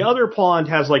 And then the other pond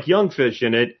has like young fish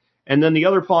in it. And then the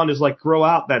other pond is like grow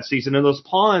out that season. And those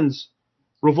ponds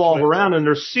revolve around and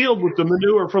they're sealed with the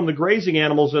manure from the grazing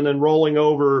animals and then rolling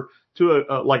over to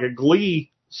a glue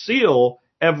seal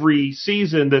every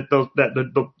season that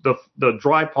the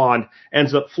dry pond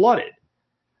ends up flooded.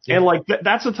 Yeah. And like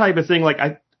that's the type of thing. Like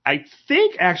I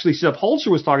think actually Seth Holzer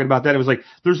was talking about that. It was like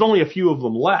there's only a few of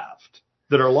them left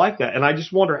that are like that. And I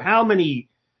just wonder how many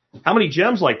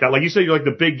gems like that. Like you said, you're like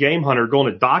the big game hunter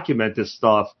going to document this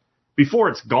stuff before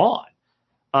it's gone.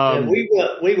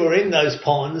 We were in those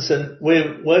ponds and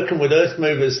we're working with earth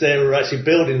movers there who are actually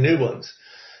building new ones.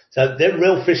 So they're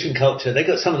real fishing culture. They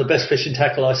got some of the best fishing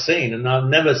tackle I've seen, and I've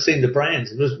never seen the brands.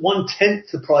 It was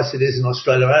 1/10 the price it is in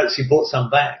Australia. I actually bought some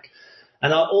back.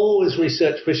 And I always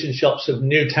research fishing shops of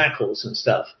new tackles and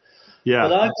stuff. Yeah.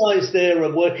 But our guys there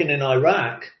are working in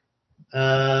Iraq.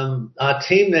 Our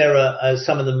team there are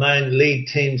some of the main lead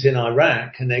teams in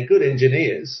Iraq, and they're good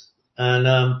engineers. And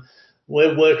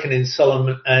we're working in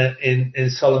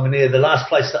Solomania, the last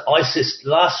place that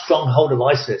last stronghold of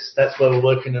ISIS. That's where we're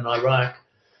working in Iraq.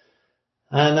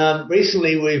 And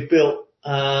recently we've built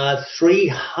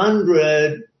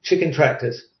 300 chicken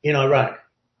tractors in Iraq.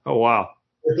 Oh, wow.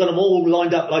 We've got them all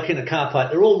lined up like in a car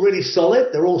park. They're all really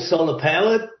solid. They're all solar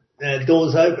powered.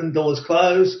 Doors open, doors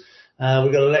close.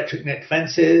 We've got electric net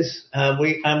fences.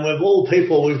 With all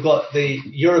people, we've got the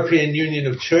European Union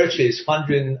of Churches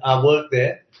funding our work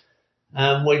there.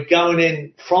 We're going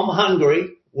in from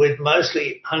Hungary with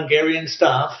mostly Hungarian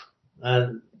staff,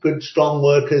 good, strong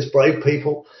workers, brave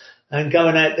people, and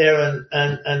going out there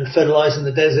and fertilizing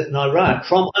the desert in Iraq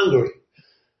from Hungary.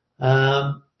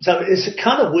 So it's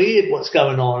kind of weird what's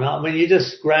going on. I mean, you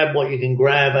just grab what you can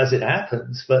grab as it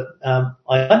happens, but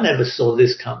I never saw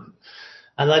this coming.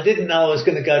 And I didn't know I was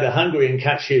going to go to Hungary and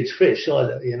catch huge fish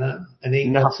either, you know, and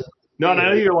eat lots of.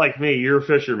 No, you're like me. You're a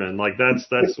fisherman. Like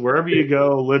that's wherever you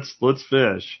go, let's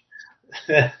fish.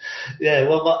 Yeah,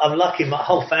 well, I'm lucky. My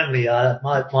whole family,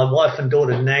 my wife and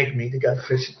daughter nagged me to go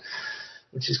fishing,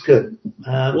 which is good.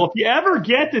 Well, if you ever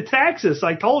get to Texas,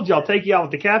 I told you I'll take you out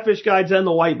with the catfish guides and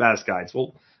the white bass guides.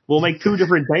 We'll make 2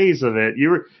 different days of it.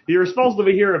 You were supposed to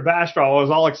be here at Bastrop. I was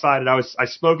all excited. I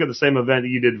spoke at the same event that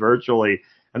you did virtually,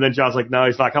 and then John's like, no,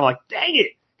 he's not. I'm like, dang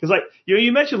it, because like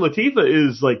you mentioned Latifah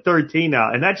is like 13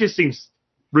 now, and that just seems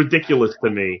ridiculous to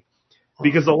me.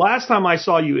 Because the last time I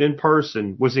saw you in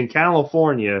person was in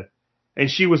California, and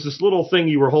she was this little thing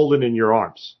you were holding in your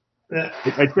arms.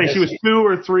 I'd say she was 2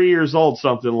 or 3 years old,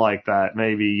 something like that,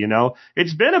 maybe, you know.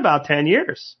 It's been about 10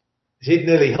 years. She'd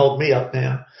nearly hold me up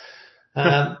now.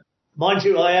 Mind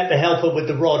you, I had to help her with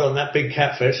the rod on that big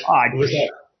catfish.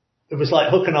 It was like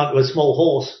hooking onto a small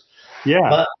horse. Yeah.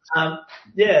 But,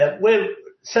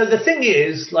 so the thing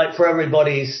is, like for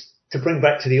everybody's, to bring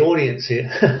back to the audience here,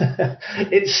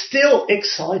 it's still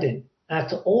exciting.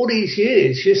 After all these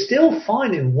years, you're still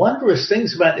finding wondrous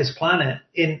things about this planet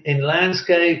in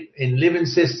landscape, in living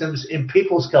systems, in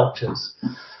people's cultures.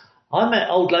 I met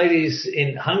old ladies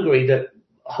in Hungary that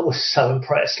I was so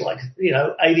impressed, like, you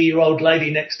know, 80-year-old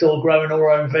lady next door growing all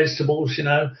her own vegetables, you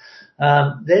know.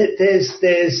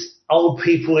 There's old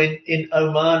people in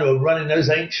Oman who are running those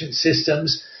ancient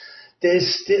systems.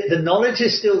 The knowledge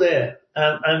is still there.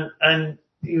 And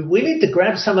we need to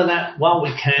grab some of that while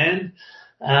we can.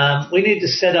 We need to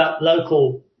set up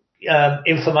local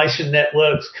information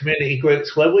networks, community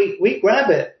groups where we grab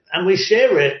it and we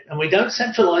share it and we don't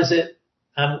centralize it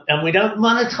and we don't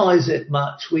monetize it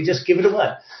much. We just give it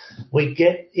away. We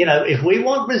get, you know, if we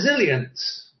want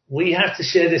resilience, we have to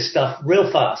share this stuff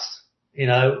real fast, you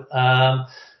know,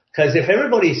 because if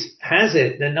everybody has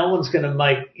it, then no one's going to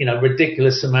make, you know,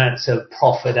 ridiculous amounts of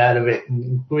profit out of it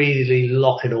and greedily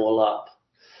lock it all up.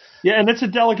 Yeah, and it's a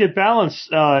delicate balance.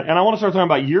 And I want to start talking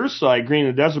about your site, Green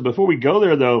in the Desert. Before we go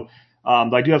there, though,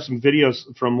 I do have some videos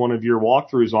from one of your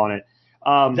walkthroughs on it.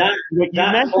 That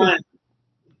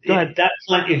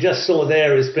plant you just saw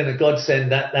there has been a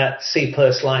godsend, that sea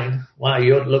purse lane. Wow,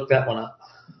 you ought to look that one up.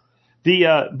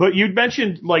 But you'd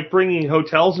mentioned like bringing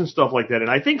hotels and stuff like that, and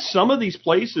I think some of these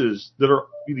places that are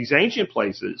these ancient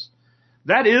places,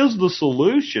 that is the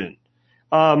solution.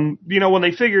 You know, when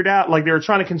they figured out like they were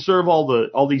trying to conserve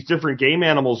all these different game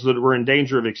animals that were in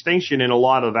danger of extinction in a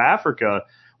lot of Africa.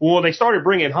 Well, when they started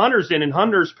bringing hunters in, and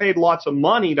hunters paid lots of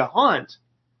money to hunt,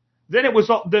 then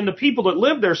the people that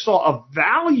lived there saw a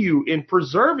value in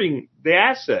preserving the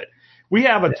asset. We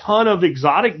have a ton of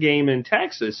exotic game in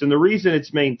Texas, and the reason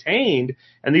it's maintained,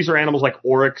 and these are animals like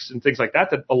oryx and things like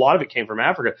that a lot of it came from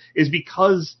Africa, is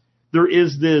because there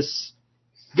is this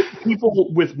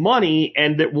people with money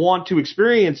and that want to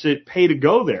experience it pay to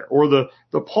go there. Or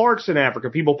the parks in Africa,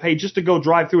 people pay just to go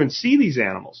drive through and see these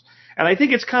animals. And I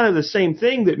think it's kind of the same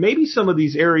thing, that maybe some of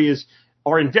these areas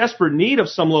are in desperate need of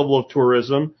some level of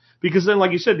tourism, because then,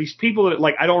 like you said, these people that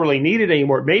like, I don't really need it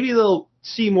anymore, maybe they'll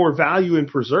see more value in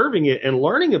preserving it and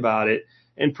learning about it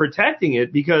and protecting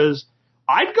it, because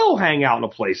I'd go hang out in a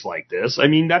place like this. I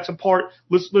mean, that's a part,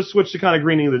 let's switch to kind of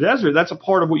greening the desert. That's a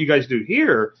part of what you guys do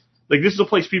here. Like, this is a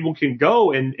place people can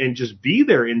go and just be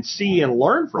there and see and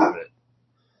learn from it.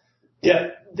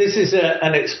 Yeah, this is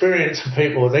an experience for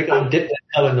people. They go and dip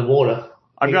their toe in the water.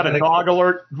 I've got a dog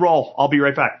alert. Roll. I'll be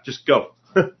right back. Just go.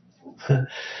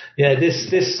 Yeah,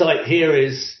 this site here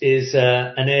is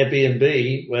an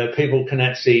Airbnb where people can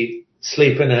actually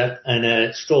sleep in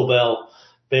a straw bale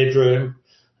bedroom.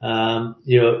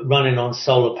 You're running on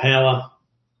solar power.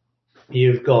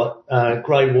 You've got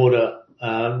grey water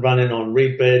running on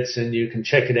reed beds, and you can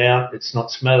check it out. It's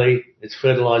not smelly. It's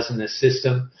fertilizing the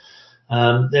system.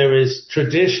 There is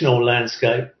traditional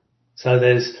landscape. So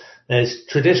there's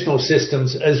traditional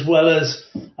systems as well as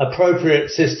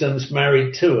appropriate systems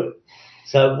married to it.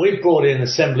 So we've brought in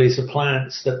assemblies of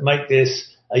plants that make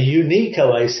this a unique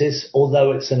oasis,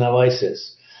 although it's an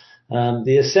oasis.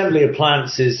 The assembly of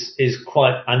plants is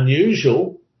quite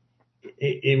unusual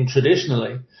in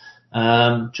traditionally.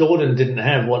 Jordan didn't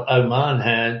have what Oman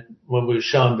had when we were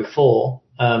shown before.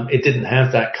 It didn't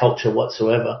have that culture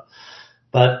whatsoever.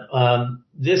 But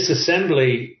this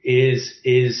assembly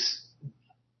is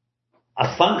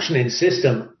a functioning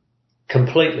system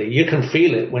completely. You can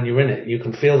feel it when you're in it. You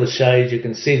can feel the shade. You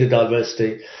can see the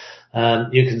diversity.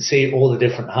 You can see all the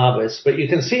different harvests. But you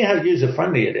can see how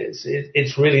user-friendly it is.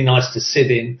 It's really nice to sit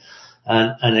in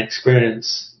and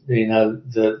experience, you know,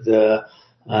 the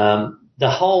The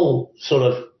whole sort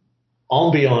of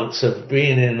ambience of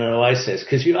being in an oasis,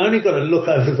 because you only got to look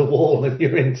over the wall and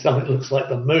you're in something that looks like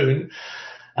the moon.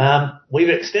 We've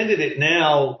extended it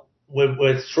now.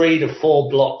 We're 3 to 4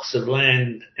 blocks of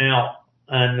land out,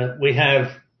 and we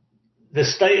have the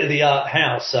state-of-the-art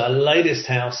house. Our latest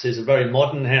house is a very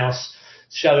modern house,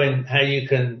 showing how you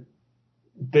can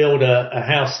build a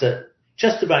house that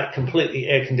just about completely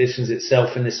air conditions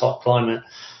itself in this hot climate.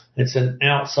 It's an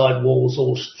outside walls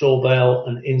all straw bale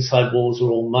and inside walls are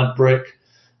all mud brick.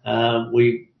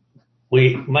 We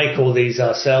make all these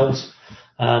ourselves.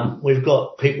 We've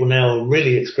got people now who are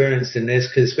really experienced in this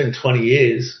because it's been 20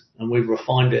 years and we've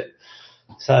refined it.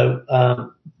 So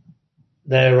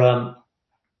they're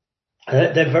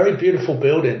very beautiful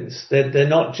buildings. They're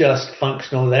not just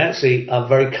functional. They actually are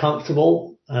very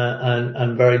comfortable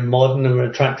and very modern and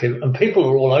attractive. And people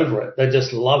are all over it. They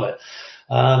just love it.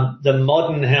 The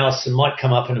modern house, it might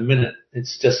come up in a minute.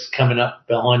 It's just coming up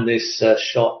behind this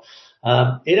shot.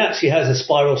 It actually has a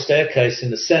spiral staircase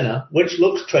in the center, which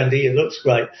looks trendy. It looks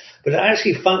great, but it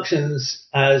actually functions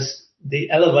as the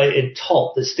elevated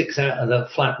top that sticks out of the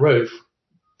flat roof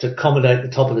to accommodate the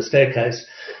top of the staircase.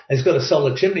 It's got a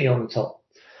solar chimney on the top.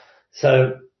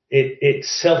 So it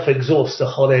self-exhausts the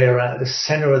hot air out of the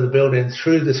center of the building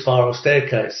through the spiral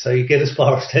staircase. So you get a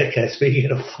spiral staircase, but you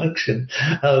get a function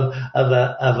of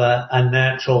a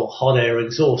natural hot air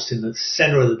exhaust in the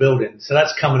center of the building. So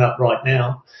that's coming up right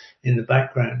now in the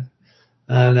background.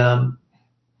 And, and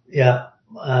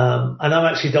I'm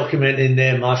actually documenting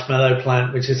their marshmallow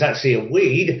plant, which is actually a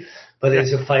weed, but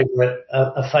it's a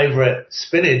favorite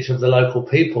spinach of the local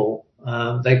people.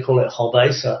 They call it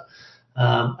hobasa.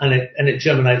 And it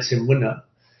germinates in winter.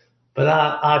 But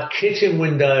our kitchen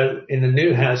window in the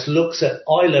new house looks at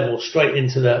eye level straight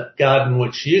into the garden,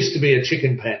 which used to be a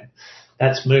chicken pen.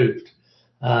 That's moved.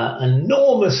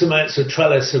 Enormous amounts of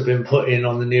trellis have been put in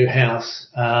on the new house,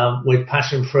 with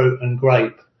passion fruit and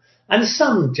grape and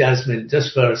some jasmine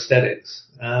just for aesthetics.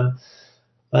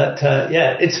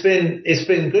 It's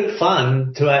been good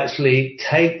fun to actually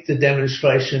take the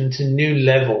demonstration to new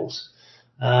levels.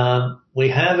 We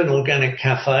have an organic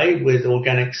cafe with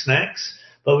organic snacks,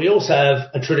 but we also have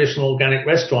a traditional organic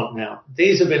restaurant now.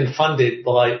 These have been funded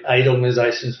by aid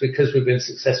organizations because we've been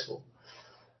successful.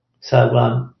 So,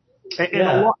 a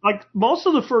lot, like most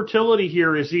of the fertility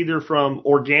here is either from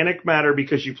organic matter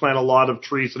because you plant a lot of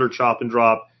trees that are chop and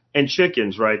drop, and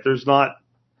chickens, right? There's not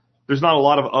a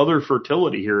lot of other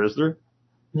fertility here, is there?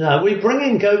 No, we bring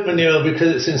in goat manure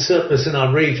because it's in surplus in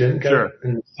our region, goat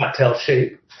and fat-tailed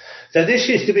sheep. So this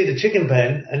used to be the chicken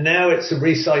pen, and now it's a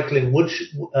recycling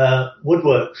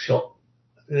woodwork shop.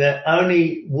 The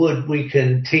only wood we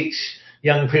can teach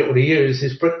young people to use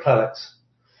is brick pallets.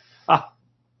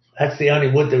 That's the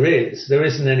only wood there is. There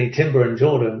isn't any timber in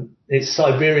Jordan. It's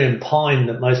Siberian pine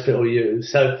that most people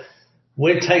use. So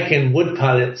we're taking wood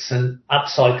pallets and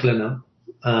upcycling them.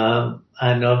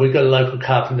 And we've got a local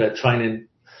carpenter training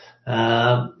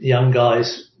young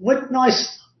guys with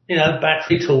nice,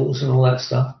 battery tools and all that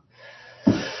stuff.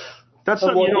 That's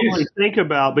something you don't really think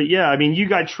about, but yeah, I mean, you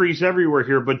got trees everywhere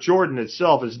here, but Jordan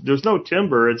itself there's no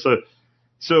timber.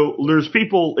 So there's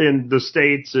people in the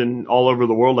States and all over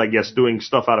the world, I guess, doing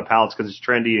stuff out of pallets because it's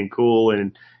trendy and cool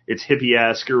and it's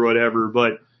hippie-esque or whatever.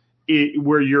 But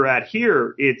where you're at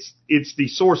here, it's the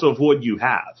source of wood you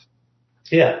have.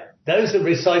 Yeah, those are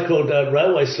recycled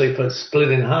railway sleepers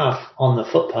split in half on the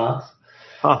footpath.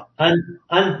 Huh.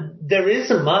 And there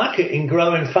is a market in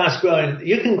fast growing.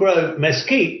 You can grow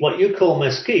mesquite, what you call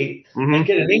mesquite, and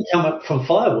get an income up from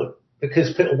firewood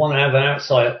because people want to have an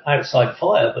outside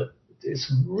fire, but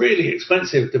it's really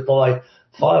expensive to buy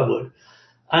firewood.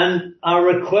 And our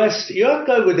request, you have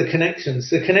to go with the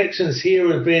connections. The connections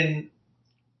here have been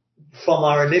from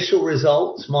our initial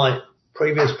results. My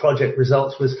previous project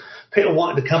results was people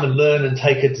wanted to come and learn and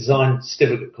take a design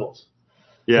certificate course.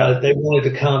 Yeah. They wanted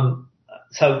to come.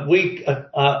 So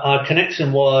our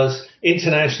connection was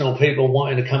international people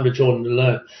wanting to come to Jordan to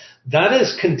learn. That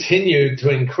has continued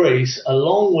to increase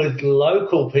along with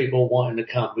local people wanting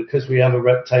to come because we have a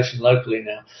reputation locally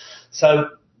now.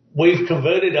 So we've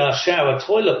converted our shower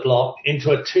toilet block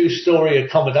into a 2-story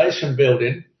accommodation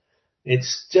building.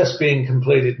 It's just being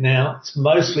completed now. It's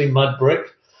mostly mud brick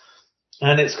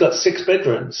and it's got 6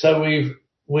 bedrooms. So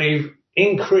we've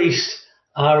increased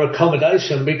our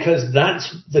accommodation because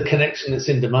that's the connection that's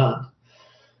in demand.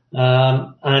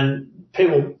 And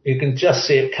people, you can just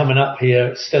see it coming up here.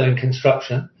 It's still in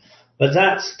construction, but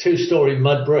that's 2-story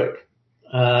mud brick,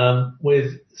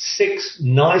 with 6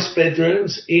 nice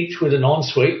bedrooms, each with an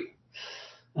ensuite,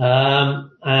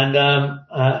 and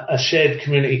a shared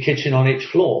community kitchen on each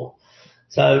floor.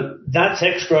 So that's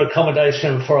extra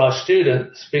accommodation for our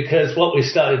students, because what we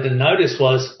started to notice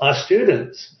was our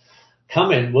students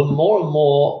come in with more and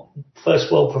more first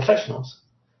world professionals.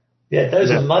 Yeah,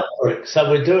 those are mud bricks.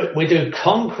 So we do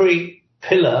concrete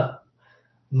pillar,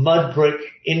 mud brick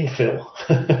infill.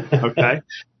 Okay.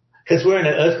 Because we're in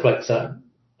an earthquake zone.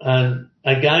 And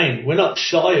again, we're not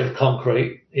shy of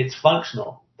concrete. It's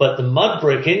functional. But the mud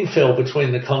brick infill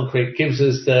between the concrete gives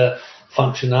us the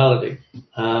functionality.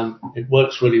 It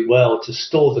works really well to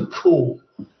store the cool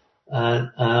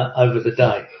over the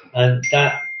day. And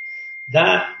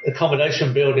that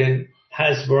accommodation building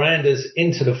has verandas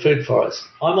into the food forest.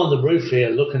 I'm on the roof here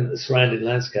looking at the surrounding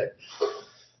landscape.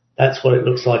 That's what it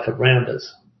looks like around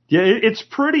us. Yeah, it's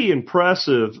pretty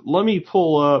impressive. Let me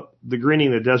pull up the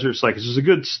Greening the Desert site, because there's a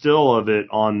good still of it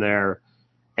on there.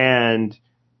 And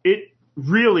it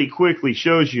really quickly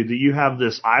shows you that you have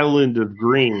this island of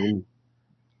green.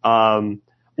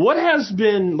 What has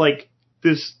been like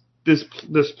this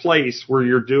place where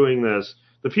you're doing this,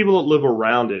 the people that live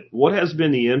around it, what has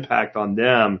been the impact on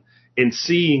them in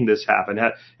seeing this happen?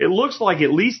 It looks like,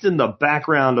 at least in the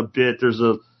background a bit, there's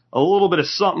a little bit of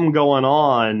something going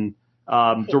on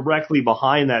directly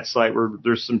behind that site where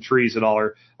there's some trees and all.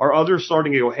 Are others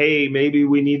starting to go, hey, maybe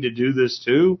we need to do this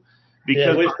too?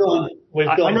 Because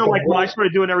I know, like, when I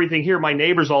started doing everything here, my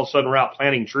neighbors all of a sudden were out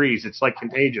planting trees. It's like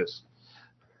contagious.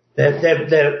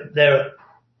 They're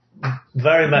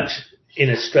very much in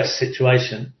a stress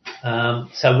situation.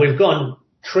 So we've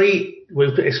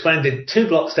expanded 2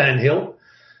 blocks downhill,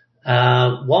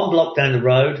 1 block down the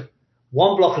road,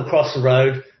 1 block across the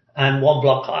road, and 1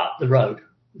 block up the road.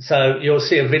 So you'll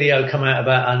see a video come out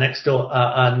about our next door,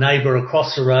 our neighbour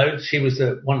across the road. She was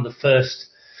one of the first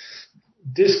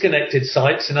disconnected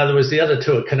sites. In other words, the other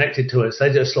 2 are connected to us.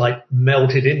 They just like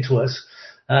melted into us.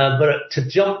 But to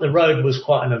jump the road was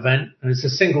quite an event. And it's a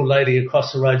single lady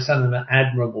across the road done an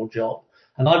admirable job.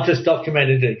 And I've just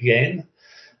documented it again.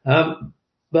 And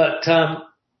like,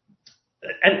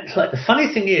 the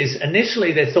funny thing is,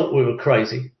 initially they thought we were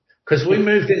crazy, because we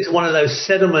moved into one of those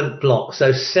sediment blocks,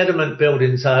 those sediment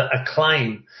buildings, a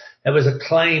claim. There was a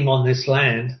claim on this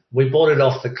land. We bought it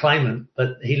off the claimant,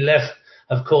 but he left,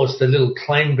 of course, the little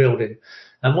claim building.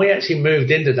 And we actually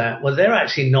moved into that. Well, they're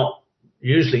actually not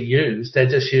usually used. They're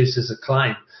just used as a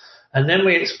claim. And then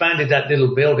we expanded that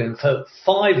little building. For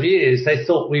 5 years, they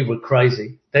thought we were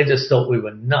crazy. They just thought we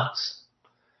were nuts.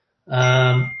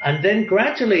 And then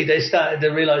gradually they started to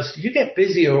realize you get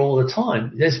busier all the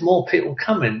time. There's more people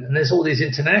coming, and there's all these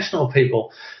international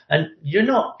people, and you're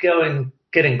not getting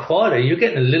quieter. You're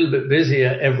getting a little bit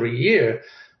busier every year.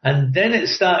 And then it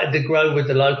started to grow with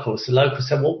the locals. The locals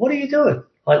said, well, what are you doing?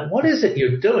 Like, what is it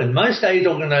you're doing? Most aid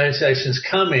organizations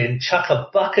come in, chuck a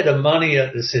bucket of money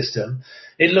at the system.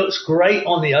 It looks great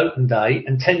on the open day,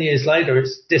 and 10 years later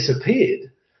it's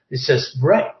disappeared. It's just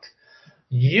wrecked.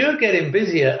 You're getting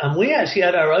busier, and we actually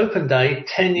had our open day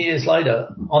 10 years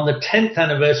later. On the 10th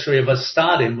anniversary of us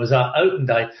starting was our open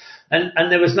day,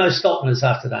 and there was no stopping us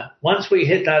after that. Once we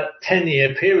hit that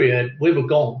 10-year period, we were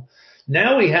gone.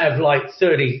 Now we have like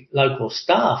 30 local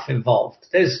staff involved.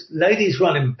 There's ladies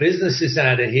running businesses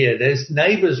out of here. There's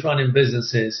neighbors running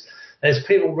businesses. There's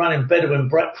people running Bedouin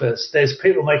breakfast. There's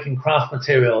people making craft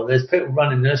material. There's people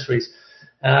running nurseries.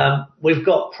 We've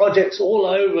got projects all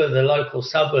over the local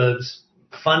suburbs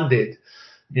funded.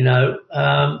 You know,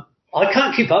 I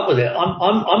can't keep up with it.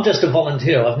 I'm just a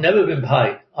volunteer. I've never been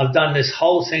paid. I've done this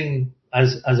whole thing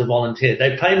as a volunteer.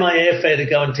 They pay my airfare to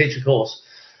go and teach a course.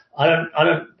 I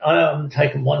haven't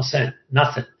taken 1 cent,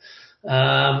 nothing.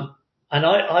 And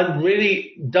I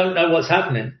really don't know what's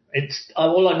happening.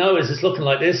 All I know is it's looking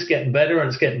like this, getting better, and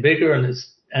it's getting bigger, and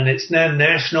it's now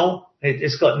national.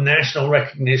 It's got national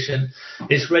recognition.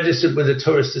 It's registered with the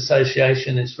Tourist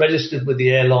Association. It's registered with the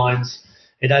airlines.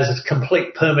 It has a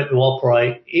complete permit to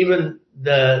operate. Even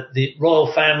the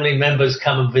royal family members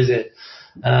come and visit.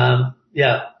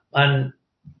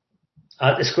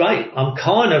 It's great. I'm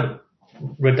kind of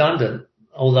redundant,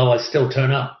 although I still turn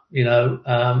up, you know.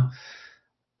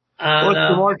 Well,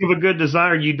 it's the mark of a good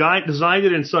designer. You designed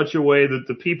it in such a way that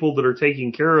the people that are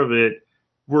taking care of it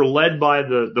were led by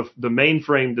the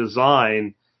mainframe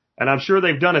design. And I'm sure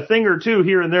they've done a thing or two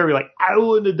here and there. You're like, I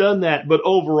wouldn't have done that. But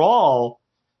overall,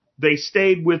 they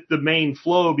stayed with the main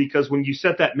flow, because when you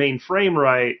set that main frame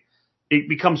right, it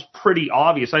becomes pretty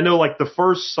obvious. I know, like, the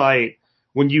first site,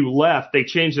 when you left, they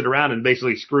changed it around and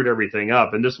basically screwed everything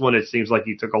up. And this one, it seems like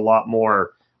you took a lot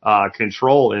more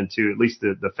control into at least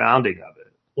the founding of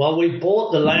it. Well, we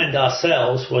bought the land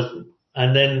ourselves,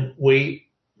 and then we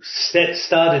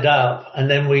started up, and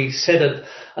then we set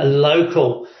a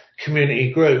local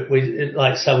community group.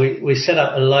 We set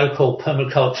up a local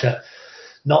permaculture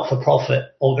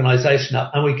not-for-profit organization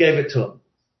up, and we gave it to them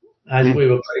as we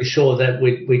were pretty sure that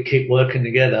we'd keep working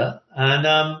together. And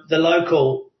the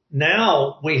local,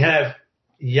 now we have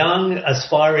young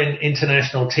aspiring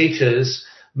international teachers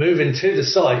moving to the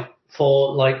site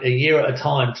for like a year at a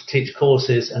time to teach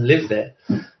courses and live there.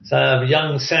 So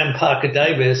young Sam Parker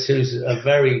Davis, who's a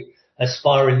very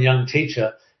aspiring young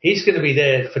teacher, he's going to be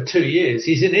there for 2 years.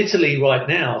 He's in Italy right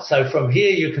now. So from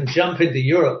here, you can jump into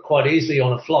Europe quite easily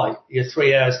on a flight. You're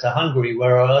 3 hours to Hungary,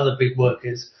 where our other big work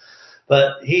is.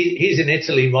 But he's in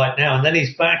Italy right now, and then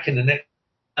he's back in the next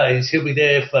days. He'll be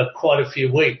there for quite a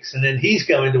few weeks, and then he's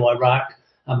going to Iraq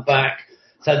and back.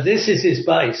 So this is his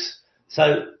base.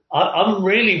 So I'm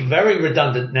really very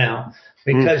redundant now,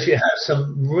 because you have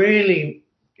some really,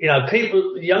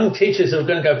 people, young teachers who are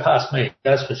going to go past me,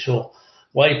 that's for sure,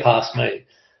 way past me.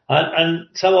 And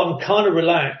so I'm kind of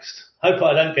relaxed. Hope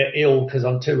I don't get ill because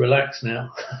I'm too relaxed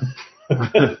now.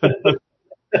 I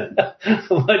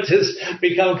might just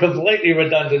become completely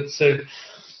redundant soon.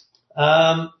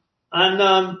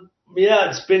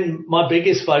 It's been my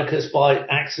biggest focus by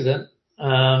accident.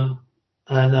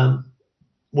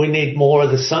 We need more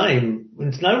of the same.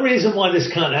 There's no reason why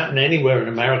this can't happen anywhere in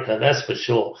America, that's for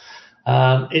sure.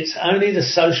 It's only the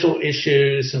social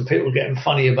issues and people getting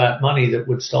funny about money that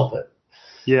would stop it.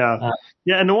 Yeah.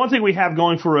 And the one thing we have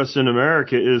going for us in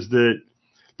America is that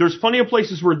there's plenty of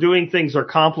places where doing things are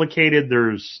complicated.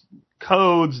 There's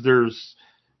codes, there's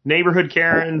neighborhood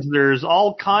Karens, there's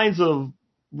all kinds of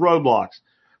roadblocks.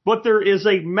 But there is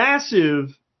a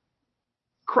massive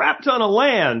crap ton of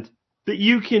land that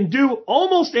you can do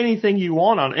almost anything you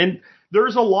want on. And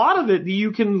there's a lot of it that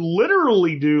you can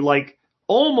literally do like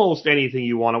almost anything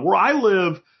you want on. Where I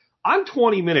live, I'm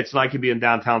 20 minutes and I could be in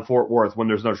downtown Fort Worth when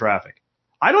there's no traffic.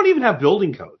 I don't even have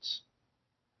building codes.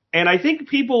 And I think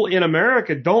people in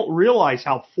America don't realize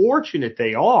how fortunate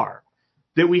they are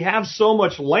that we have so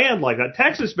much land like that.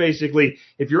 Texas, basically,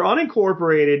 if you're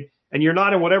unincorporated and you're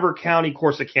not in whatever county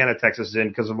Corsicana, Texas is in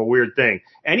because of a weird thing,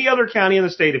 any other county in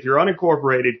the state, if you're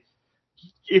unincorporated,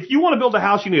 if you want to build a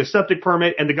house, you need a septic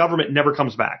permit and the government never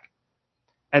comes back.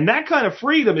 And that kind of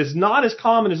freedom is not as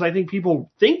common as I think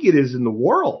people think it is in the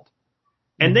world.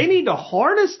 And they need to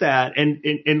harness that.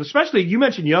 And especially, you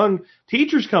mentioned young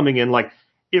teachers coming in. Like,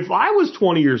 if I was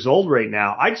 20 years old right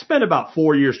now, I'd spend about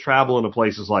 4 years traveling to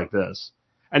places like this.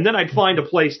 And then I'd find a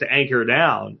place to anchor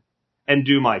down and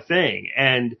do my thing.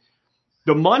 And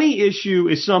the money issue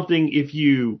is something, if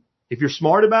you're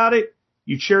smart about it,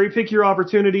 you cherry pick your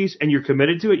opportunities and you're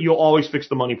committed to it, you'll always fix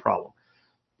the money problem.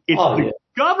 It's the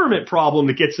government problem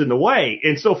that gets in the way.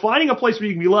 And so finding a place where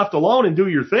you can be left alone and do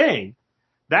your thing,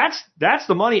 that's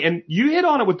the money. And you hit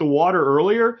on it with the water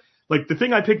earlier. Like, the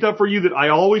thing I picked up for you that I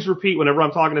always repeat whenever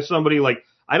I'm talking to somebody, like,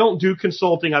 I don't do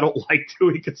consulting. I don't like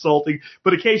doing consulting,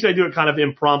 but occasionally I do it kind of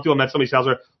impromptu. I'm at somebody's house.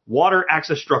 Water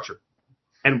access structure.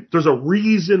 And there's a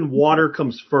reason water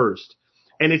comes first.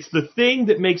 And it's the thing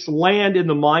that makes land in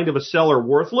the mind of a seller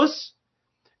worthless.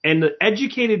 And the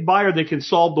educated buyer that can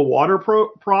solve the water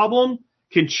problem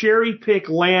can cherry pick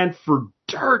land for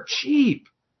dirt cheap.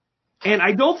 And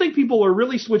I don't think people are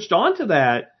really switched on to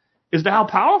that as to how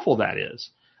powerful that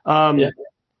is.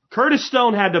 Curtis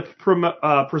Stone had to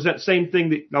present same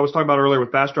thing that I was talking about earlier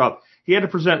with Bastrop. He had to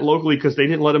present locally because they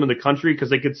didn't let him in the country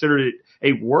because they considered it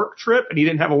a work trip and he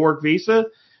didn't have a work visa.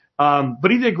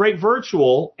 But he did great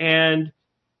virtual, and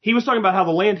he was talking about how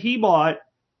the land he bought,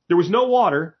 there was no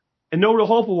water and no real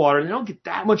hope of water. And they don't get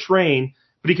that much rain,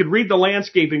 but he could read the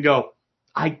landscape and go,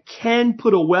 I can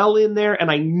put a well in there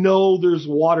and I know there's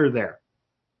water there.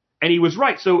 And he was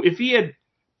right. So if he had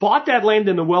bought that land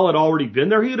and the well had already been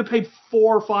there, he would have paid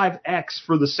 4 or 5x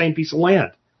for the same piece of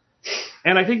land.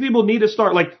 And I think people need to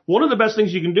start, like, one of the best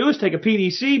things you can do is take a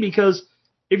PDC, because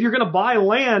if you're going to buy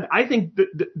land, I think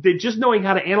that just knowing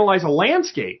how to analyze a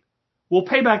landscape will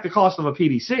pay back the cost of a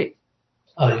PDC.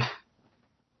 Oh,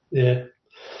 yeah.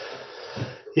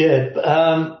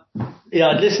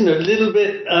 I listened to a little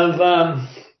bit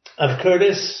of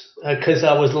Curtis because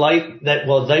I was late. They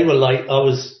were late. I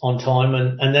was on time,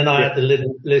 and then I had to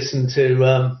listen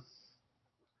to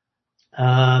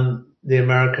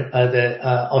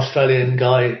the Australian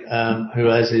guy who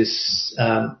has his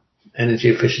energy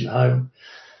efficient home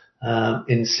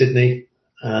in Sydney.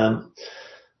 I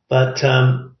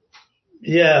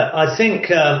think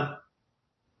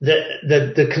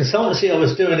the consultancy I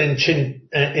was doing in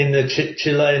the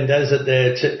Chilean desert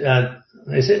there,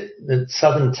 is it the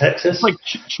southern Texas? It's like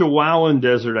Chihuahuan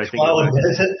Desert, I think. Chihuahuan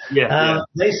Desert. Yeah.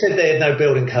 They said they had no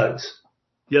building codes.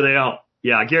 Yeah, they don't.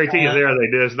 Yeah, I guarantee you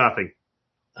there's nothing.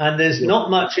 And there's not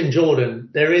much in Jordan.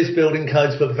 There is building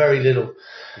codes, but very little.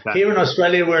 Okay. Here in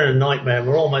Australia, we're in a nightmare.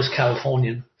 We're almost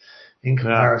Californian in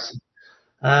comparison.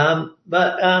 Yeah.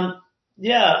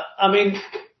 I mean,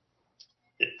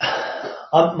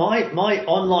 my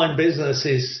online business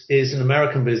is an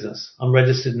American business. I'm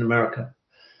registered in America.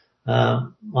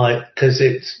 Because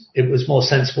it was more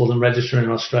sensible than registering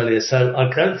in Australia. So I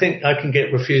don't think I can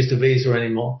get refused a visa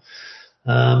anymore.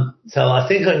 So I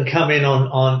think I can come in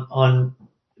on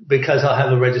because I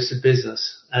have a registered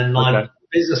business, and my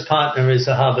business partner is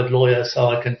a Harvard lawyer, so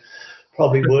I can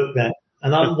probably work that.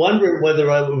 And I'm wondering whether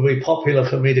it would be popular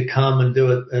for me to come and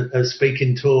do a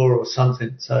speaking tour or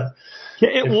something. So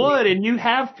it would, and you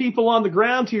have people on the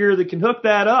ground here that can hook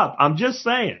that up. I'm just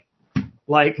saying,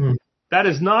 that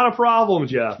is not a problem,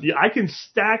 Geoff. I can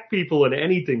stack people in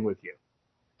anything with you.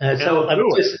 So I'm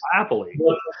just happily.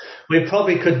 We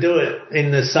probably could do it in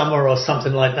the summer or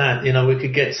something like that. You know, we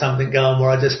could get something going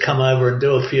where I just come over and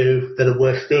do a few that are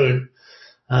worth doing,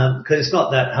 because it's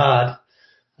not that hard.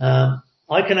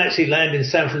 I can actually land in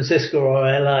San Francisco or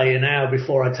LA an hour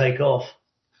before I take off.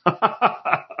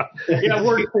 It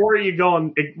works for you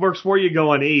going. It works for you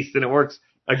going east, and it works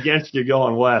against you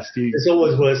going west. It's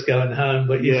always worse going home,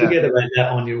 but you forget about that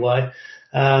on your way.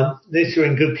 At least you're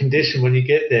in good condition when you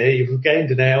get there. You've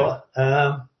gained an hour.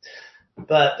 I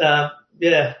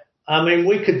mean,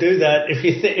 we could do that.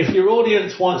 If your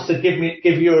audience wants to give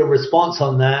you a response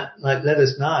on that, let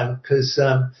us know, because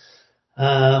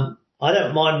I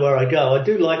don't mind where I go. I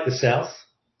do like the South.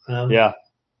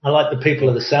 I like the people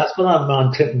of the South, but I don't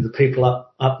mind tipping the people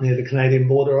up near the Canadian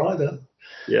border either.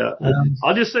 Yeah.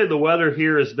 I'll just say the weather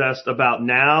here is best about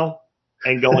now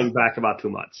and going back about 2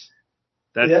 months.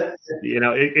 You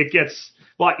know, it gets,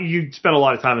 well, you spend a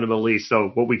lot of time in the Middle East,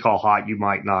 so what we call hot, you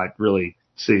might not really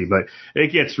see, but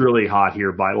it gets really hot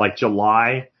here by like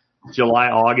July,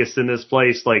 August in this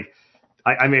place. Like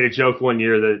I made a joke one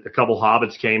year that a couple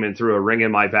hobbits came and threw a ring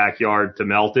in my backyard to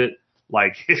melt it.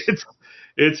 Like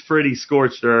it's pretty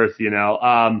scorched earth, you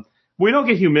know. We don't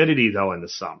get humidity though in the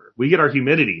summer. We get our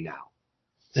humidity now.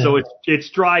 So it's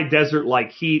dry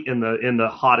desert-like heat in the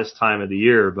hottest time of the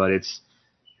year, but it's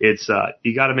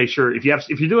you got to make sure if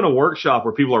you're doing a workshop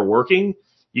where people are working,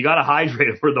 you got to hydrate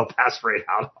them or they'll pass right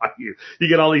out on you. You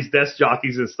get all these desk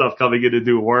jockeys and stuff coming in to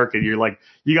do work, and you're like,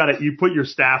 you put your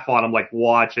staff on them, like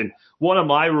watch. And one of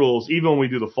my rules, even when we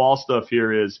do the fall stuff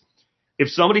here, is if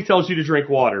somebody tells you to drink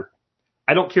water,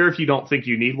 I don't care if you don't think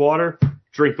you need water,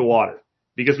 drink the water.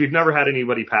 Because we've never had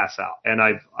anybody pass out, and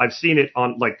I've seen it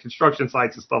on like construction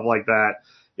sites and stuff like that.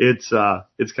 It's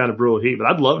kind of brutal heat, but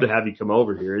I'd love to have you come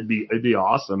over here. It'd be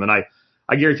awesome, and I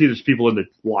guarantee there's people in the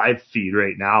live feed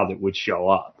right now that would show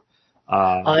up.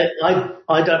 I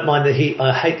don't mind the heat.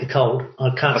 I hate the cold.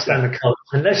 I can't stand the cold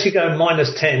unless you go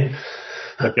 -10.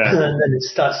 Okay, and then it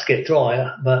starts to get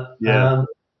drier. But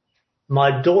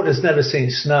my daughter's never seen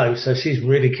snow, so she's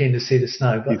really keen to see the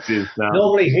snow. But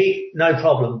normally heat, no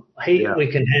problem. Heat we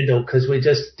can handle because we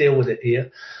just deal with it here.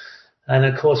 And,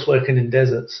 of course, working in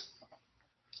deserts.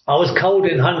 I was cold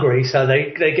in Hungary, so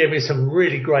they gave me some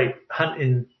really great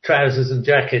hunting trousers and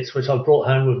jackets, which I brought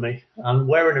home with me. I'm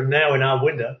wearing them now in our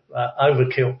winter,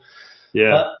 overkill.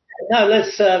 Yeah. But, no,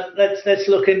 let's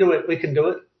look into it. We can do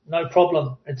it. No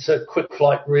problem. It's a quick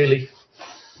flight, really.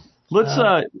 Let's.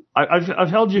 I've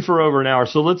held you for over an hour,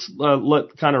 so let's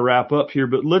let kind of wrap up here.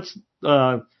 But let's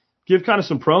give kind of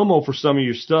some promo for some of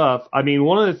your stuff. I mean,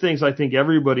 one of the things I think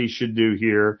everybody should do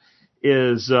here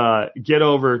is get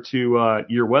over to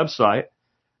your website,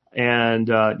 and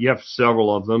you have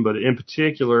several of them, but in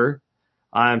particular,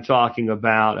 I'm talking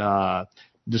about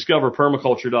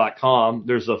discoverpermaculture.com.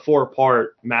 There's a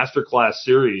 4-part masterclass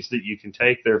series that you can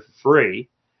take there for free.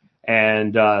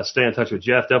 And stay in touch with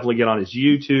Geoff. Definitely get on his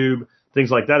YouTube,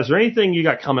 things like that. Is there anything you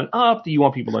got coming up that you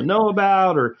want people to know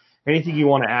about, or anything you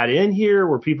want to add in here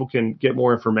where people can get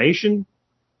more information?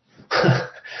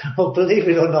 Well, believe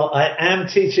it or not, I am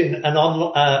teaching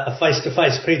a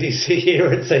face-to-face PDC here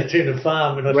at Zaytuna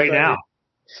Farm in Australia. Right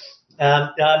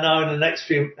now? No, in the next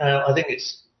few, I think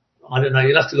it's, I don't know,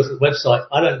 you'll have to look at the website.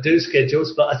 I don't do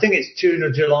schedules, but I think it's June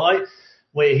or July.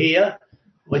 We're here.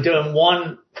 We're doing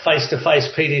one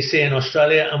face-to-face PDC in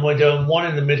Australia, and we're doing one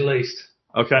in the Middle East.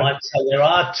 Okay. Right? So there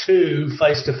are 2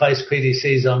 face-to-face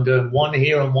PDCs I'm doing, one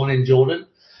here and one in Jordan.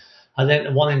 I think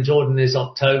the one in Jordan is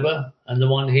October, and the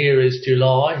one here is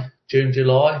June,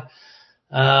 July.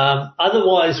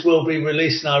 Otherwise, we'll be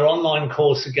releasing our online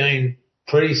course again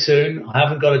pretty soon. I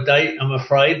haven't got a date, I'm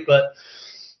afraid, but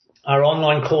our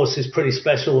online course is pretty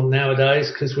special nowadays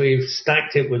because we've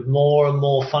stacked it with more and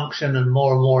more function and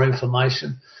more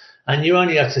information. And you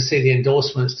only have to see the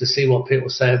endorsements to see what people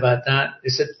say about that.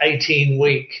 It's an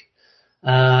 18-week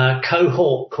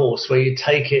cohort course where you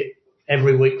take it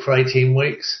every week for 18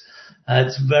 weeks.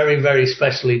 It's very, very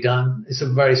specially done. It's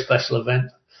a very special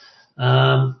event.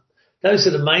 Those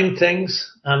are the main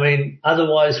things. I mean,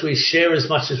 otherwise we share as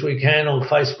much as we can on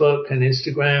Facebook and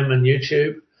Instagram and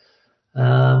YouTube.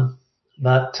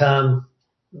 But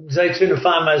Zaytuna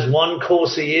Farm has one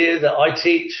course a year that I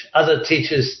teach. Other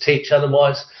teachers teach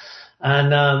otherwise.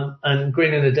 And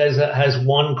Green in the Desert has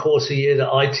one course a year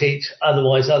that I teach.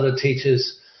 Otherwise, other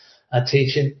teachers are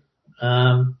teaching.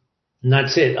 And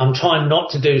that's it. I'm trying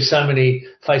not to do so many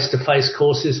face-to-face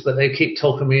courses, but they keep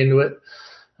talking me into it.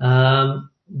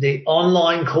 The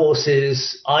online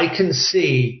courses, I can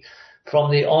see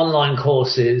from the online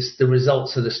courses the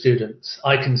results of the students.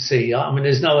 I can see. I mean,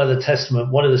 there's no other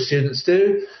testament. What do the students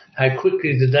do? How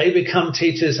quickly do they become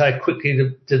teachers? How quickly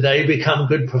do they become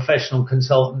good professional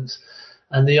consultants?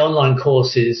 And the online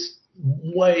course is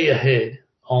way ahead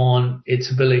on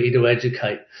its ability to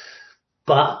educate.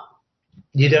 But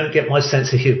you don't get my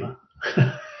sense of humor.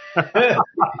 You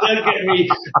don't get me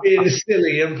being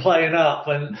silly and playing up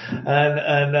and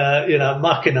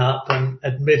mucking up and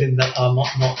admitting that I'm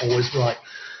not always right.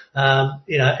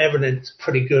 Everything's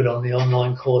pretty good on the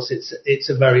online course. It's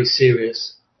a very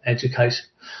serious education.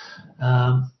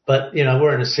 But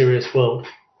we're in a serious world.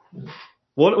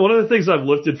 One of the things I've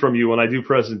lifted from you when I do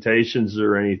presentations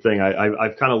or anything,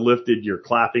 I've kind of lifted your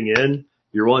clapping in,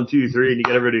 your 1, 2, 3, and you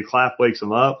get everybody to clap, wakes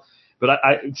them up. But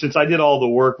since I did all the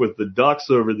work with the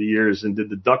ducks over the years and did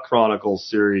the Duck Chronicles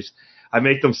series, I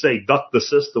make them say duck the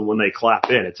system when they clap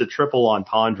in. It's a triple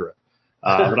entendre.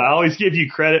 But I always give you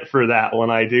credit for that when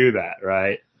I do that,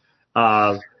 right?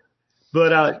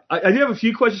 But I do have a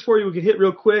few questions for you we can hit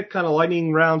real quick, kind of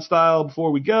lightning round style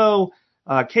before we go.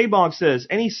 K-Bonk says,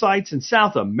 any sites in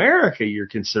South America you're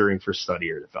considering for study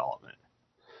or development?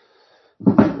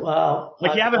 Well,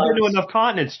 you haven't been to enough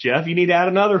continents, Geoff. You need to add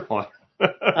another one.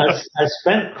 I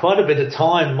spent quite a bit of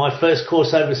time. My first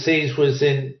course overseas was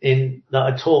that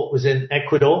I taught was in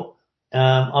Ecuador.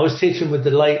 I was teaching with the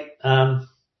late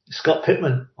Scott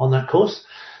Pittman on that course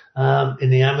in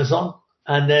the Amazon.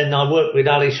 And then I worked with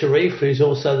Ali Sharif, who's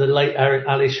also the late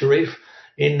Ali Sharif,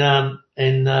 in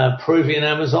Peruvian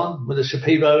Amazon with the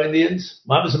Shipibo Indians.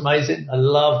 That was amazing. I'd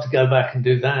love to go back and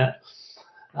do that.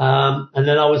 And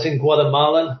then I was in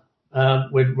Guatemala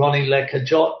with Ronnie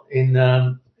Lecajot in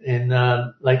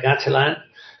Lake Atilan.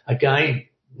 Again,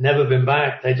 never been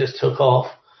back. They just took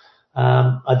off.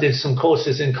 I did some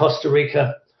courses in Costa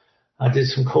Rica. I did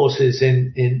some courses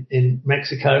in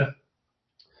Mexico.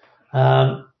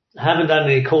 Haven't done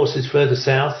any courses further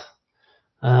south.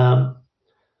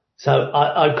 So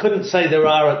I couldn't say there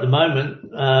are at the moment,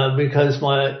 because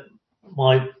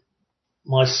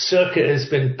my circuit has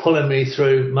been pulling me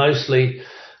through mostly,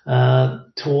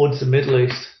 towards the Middle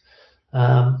East.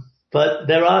 But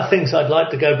there are things I'd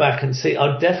like to go back and see.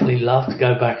 I'd definitely love to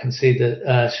go back and see the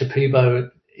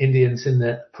Shipibo Indians in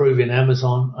the Peruvian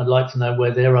Amazon. I'd like to know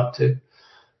where they're up to.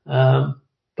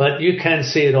 But you can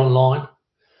see it online.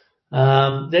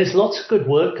 There's lots of good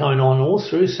work going on all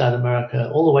through South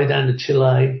America, all the way down to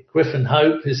Chile. Griffin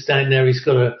Hope is down there. He's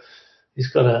got a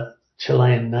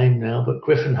Chilean name now, but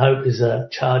Griffin Hope is a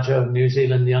Charger, New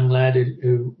Zealand young lad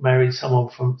who married a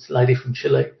lady from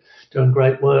Chile, doing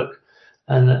great work.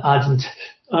 And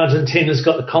Argentina's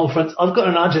got the conference. I've got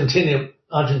an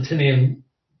Argentinian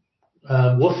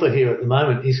woofer here at the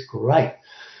moment. He's great.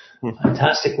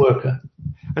 Fantastic worker.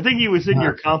 I think he was in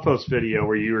your compost video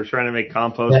where you were trying to make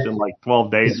compost in like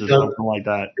 12 days or something like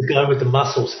that. The guy with the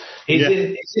muscles. He's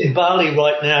in Bali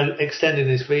right now extending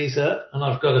his visa, and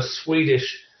I've got a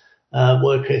Swedish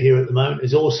worker here at the moment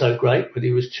who's also great, but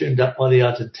he was tuned up by the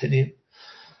Argentinian.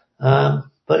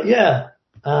 But yeah,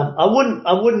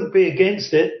 I wouldn't be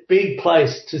against it. Big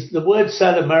place. Just the word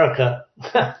South America.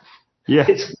 Yeah.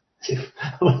 It's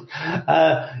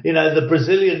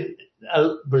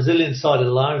the Brazilian side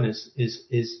alone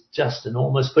is just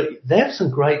enormous, but they have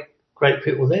some great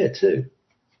people there too.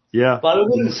 Yeah. But I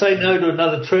wouldn't say no to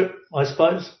another trip, I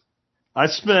suppose. I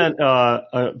spent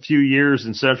a few years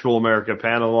in Central America,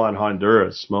 Panama and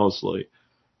Honduras mostly,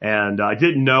 and I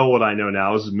didn't know what I know now.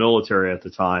 I was in the military at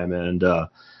the time, and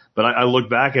but I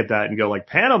look back at that and go, like,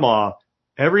 Panama,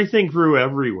 everything grew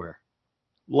everywhere,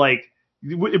 like.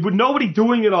 With nobody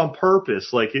doing it on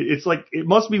purpose. Like it's like it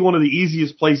must be one of the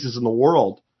easiest places in the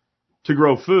world to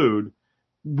grow food.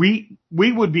 We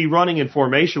would be running in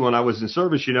formation when I was in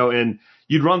service, and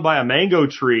you'd run by a mango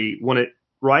tree when it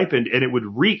ripened, and it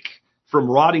would reek from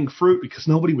rotting fruit because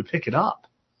nobody would pick it up.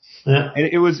 Yeah. And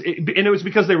it was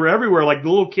because they were everywhere. Like the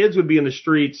little kids would be in the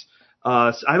streets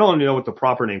I don't even know what the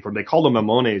proper name for them. They called them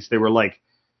mamones. They were like,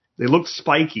 they looked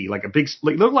spiky, like a big,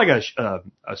 like looked like a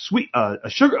sweet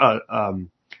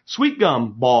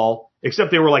gum ball,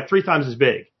 except they were like 3 times as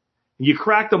big. You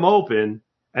cracked them open,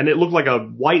 and it looked like a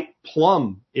white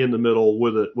plum in the middle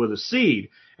with a seed.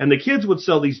 And the kids would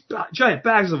sell these giant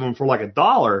bags of them for like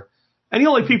 $1. And the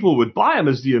only people who would buy them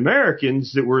is the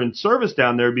Americans that were in service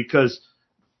down there, because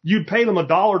you'd pay them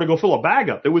 $1 to go fill a bag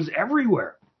up. It was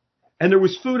everywhere. And there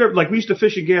was food, like we used to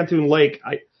fish in Gantoon Lake.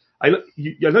 I know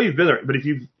you've been there, but if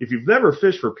you've never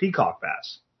fished for peacock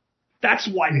bass, that's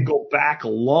why to go back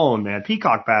alone, man.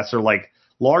 Peacock bass are like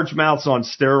largemouths on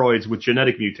steroids with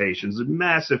genetic mutations,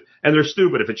 massive, and they're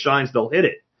stupid. If it shines, they'll hit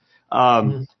it.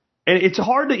 And it's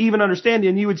hard to even understand.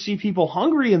 And you would see people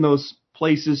hungry in those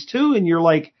places too, and you're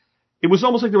like, it was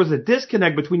almost like there was a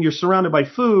disconnect between you're surrounded by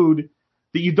food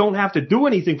that you don't have to do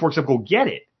anything for except go get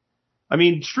it. I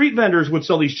mean, street vendors would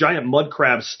sell these giant mud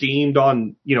crabs steamed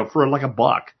on, for like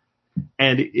 $1.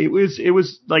 And it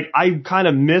was like, I kind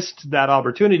of missed that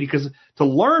opportunity to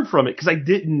learn from it, because I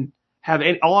didn't have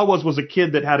any, all I was a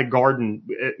kid that had a garden,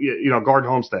 garden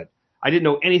homestead. I didn't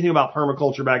know anything about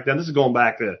permaculture back then. This is going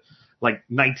back to like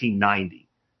 1990.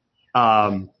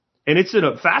 And it's in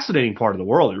a fascinating part of the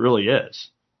world. It really is.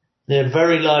 Yeah,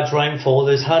 very large rainfall.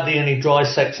 There's hardly any dry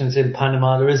sections in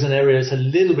Panama. There is an area that's a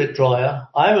little bit drier.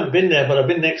 I haven't been there, but I've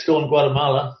been next door in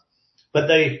Guatemala. But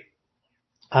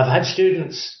I've had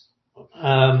students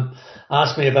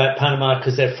ask me about Panama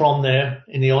because they're from there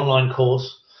in the online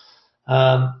course.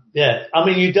 I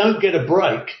mean, you don't get a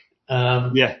break.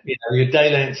 Your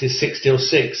day length is 6 till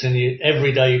 6, and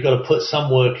every day you've got to put some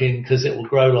work in because it will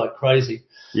grow like crazy.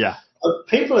 Yeah. But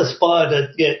people aspire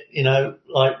to get,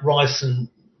 like rice and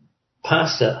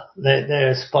pasta. They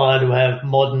aspire to have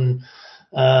modern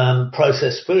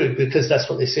processed food because that's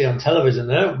what they see on television.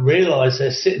 They don't realize they're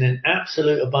sitting in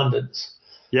absolute abundance.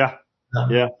 Yeah.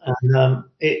 And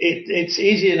it's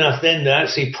easy enough then to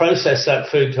actually process that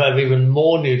food to have even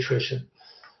more nutrition.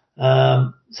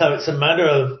 So it's a matter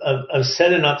of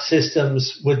setting up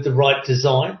systems with the right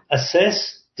design,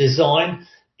 assess, design,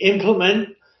 implement,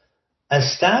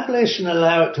 establish and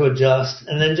allow it to adjust,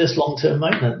 and then just long-term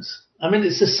maintenance. I mean,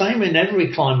 it's the same in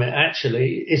every climate,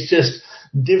 actually. It's just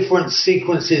different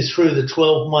sequences through the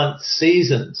 12-month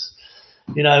seasons.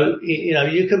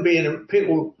 You can be in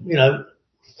people,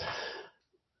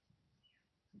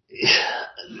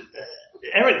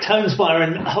 Eric Tonesmeyer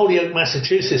in Holyoke,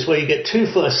 Massachusetts, where you get 2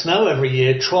 foot of snow every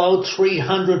year, trialed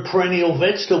 300 perennial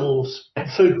vegetables,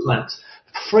 food plants.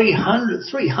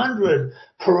 300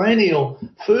 perennial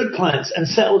food plants, and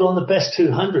settled on the best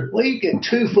 200. Well, you get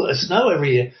 2 foot of snow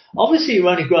every year. Obviously, you're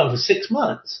only growing for 6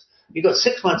 months. You've got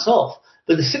 6 months off,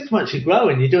 but the 6 months you're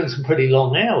growing, you're doing some pretty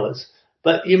long hours,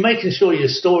 but you're making sure you're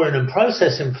storing and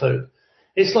processing food.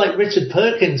 It's like Richard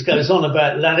Perkins goes on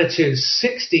about latitude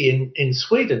 60 in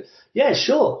Sweden. Yeah,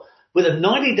 sure. With a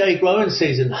 90-day growing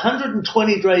season,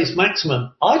 120 days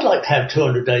maximum, I'd like to have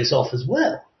 200 days off as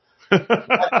well. But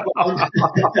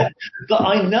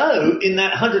I know in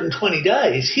that 120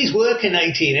 days, he's working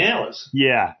 18 hours.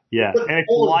 Yeah. And it's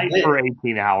light for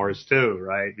 18 hours too,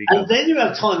 right? And then you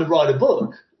have time to write a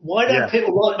book. Why don't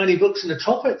people write many books in the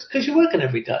tropics? Because you're working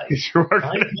every day.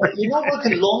 Right? You're not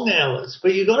working long hours,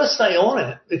 but you've got to stay on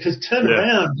it, because turn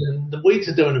around and the weeds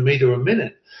are doing 1 meter a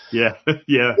minute. Yeah.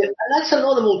 And that's a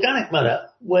lot of organic matter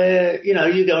where,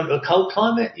 you go into a cold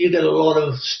climate, you get a lot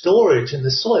of storage in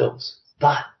the soils,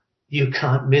 but you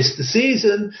can't miss the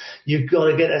season. You've got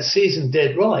to get that season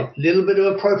dead right. A little bit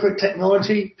of appropriate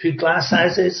technology, a few glass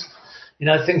houses,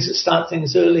 things that start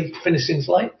things early, finish things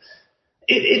late.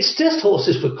 It's just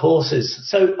horses for courses.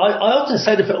 So I often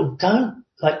say to people,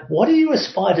 what do you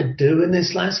aspire to do in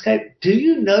this landscape? Do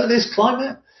you know this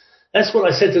climate? That's what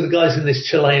I said to the guys in this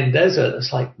Chilean desert.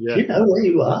 It's like, do you know where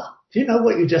you are? Do you know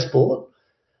what you just bought?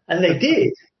 And they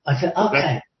did. I said,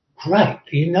 okay, great.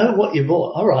 You know what you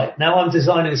bought. All right. Now I'm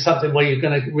designing something where you're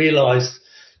going to realize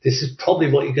this is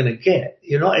probably what you're going to get.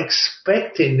 You're not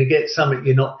expecting to get something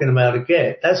you're not going to be able to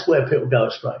get. That's where people go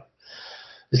astray.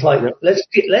 It's like, let's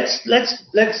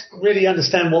really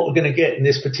understand what we're going to get in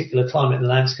this particular climate and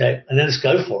landscape, and then let's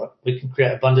go for it. We can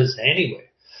create abundance anywhere.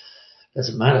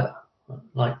 Doesn't matter.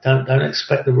 Like, don't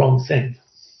expect the wrong thing.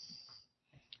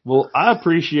 Well, I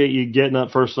appreciate you getting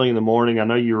up first thing in the morning. I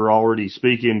know you were already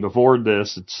speaking before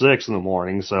this at 6 in the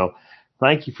morning, so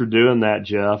thank you for doing that,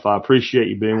 Geoff. I appreciate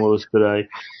you being with us today.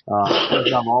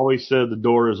 As I've always said, the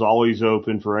door is always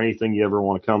open for anything you ever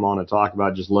want to come on and talk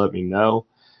about. Just let me know.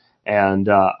 And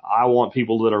I want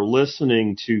people that are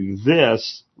listening to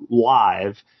this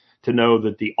live to know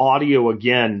that the audio,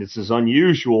 again, this is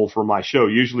unusual for my show.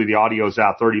 Usually the audio is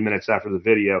out 30 minutes after the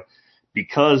video.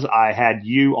 because I had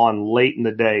you on late in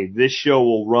the day, this show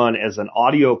will run as an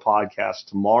audio podcast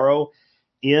tomorrow.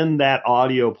 In that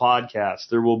audio podcast,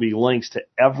 there will be links to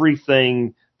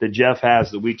everything that Geoff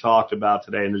has that we talked about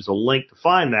today. And there's a link to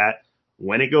find that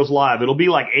when it goes live. It'll be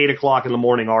like 8 o'clock in the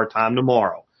morning, our time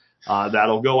tomorrow.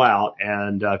 That'll go out.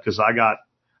 And, cause I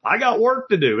got work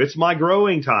to do. It's my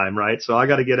growing time, right? So I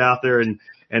got to get out there and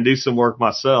do some work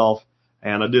myself.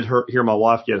 And I did hear my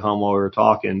wife get home while we were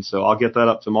talking. So I'll get that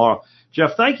up tomorrow.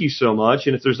 Geoff, thank you so much.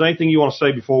 And if there's anything you want to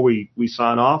say before we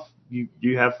sign off,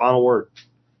 you have final word.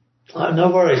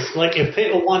 No worries. Like, if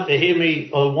people want to hear me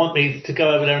or want me to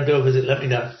go over there and do a visit, let me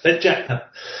know. Let Jack know.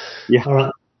 Yeah. All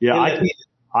right. Yeah,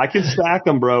 I can stack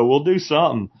them, bro. We'll do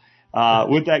something.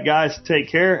 With that, guys, take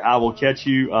care. I will catch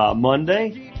you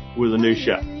Monday with a new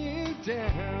show.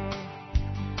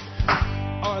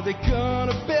 Are they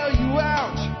gonna bail you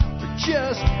out or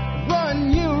just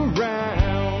run you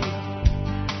around?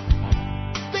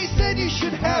 They said you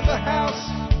should have a house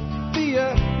the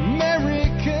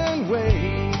American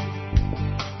way.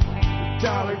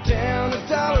 $1 down,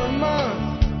 $1 a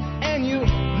month, and you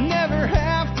never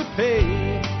have to pay.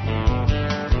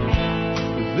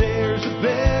 There's a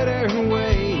better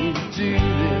way to do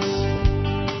this.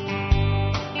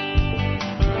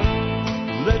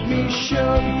 Let me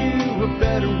show you a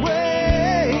better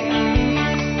way.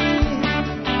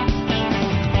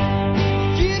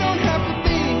 You don't have to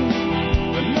be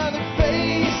another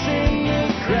face in the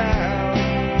crowd.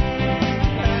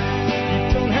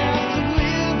 You don't have to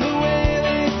live the way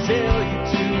they tell you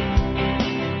to.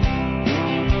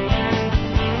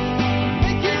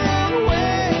 Make your own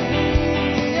way,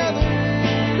 the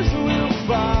others will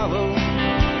follow.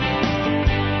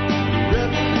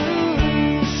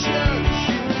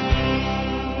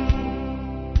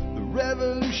 The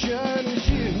revolution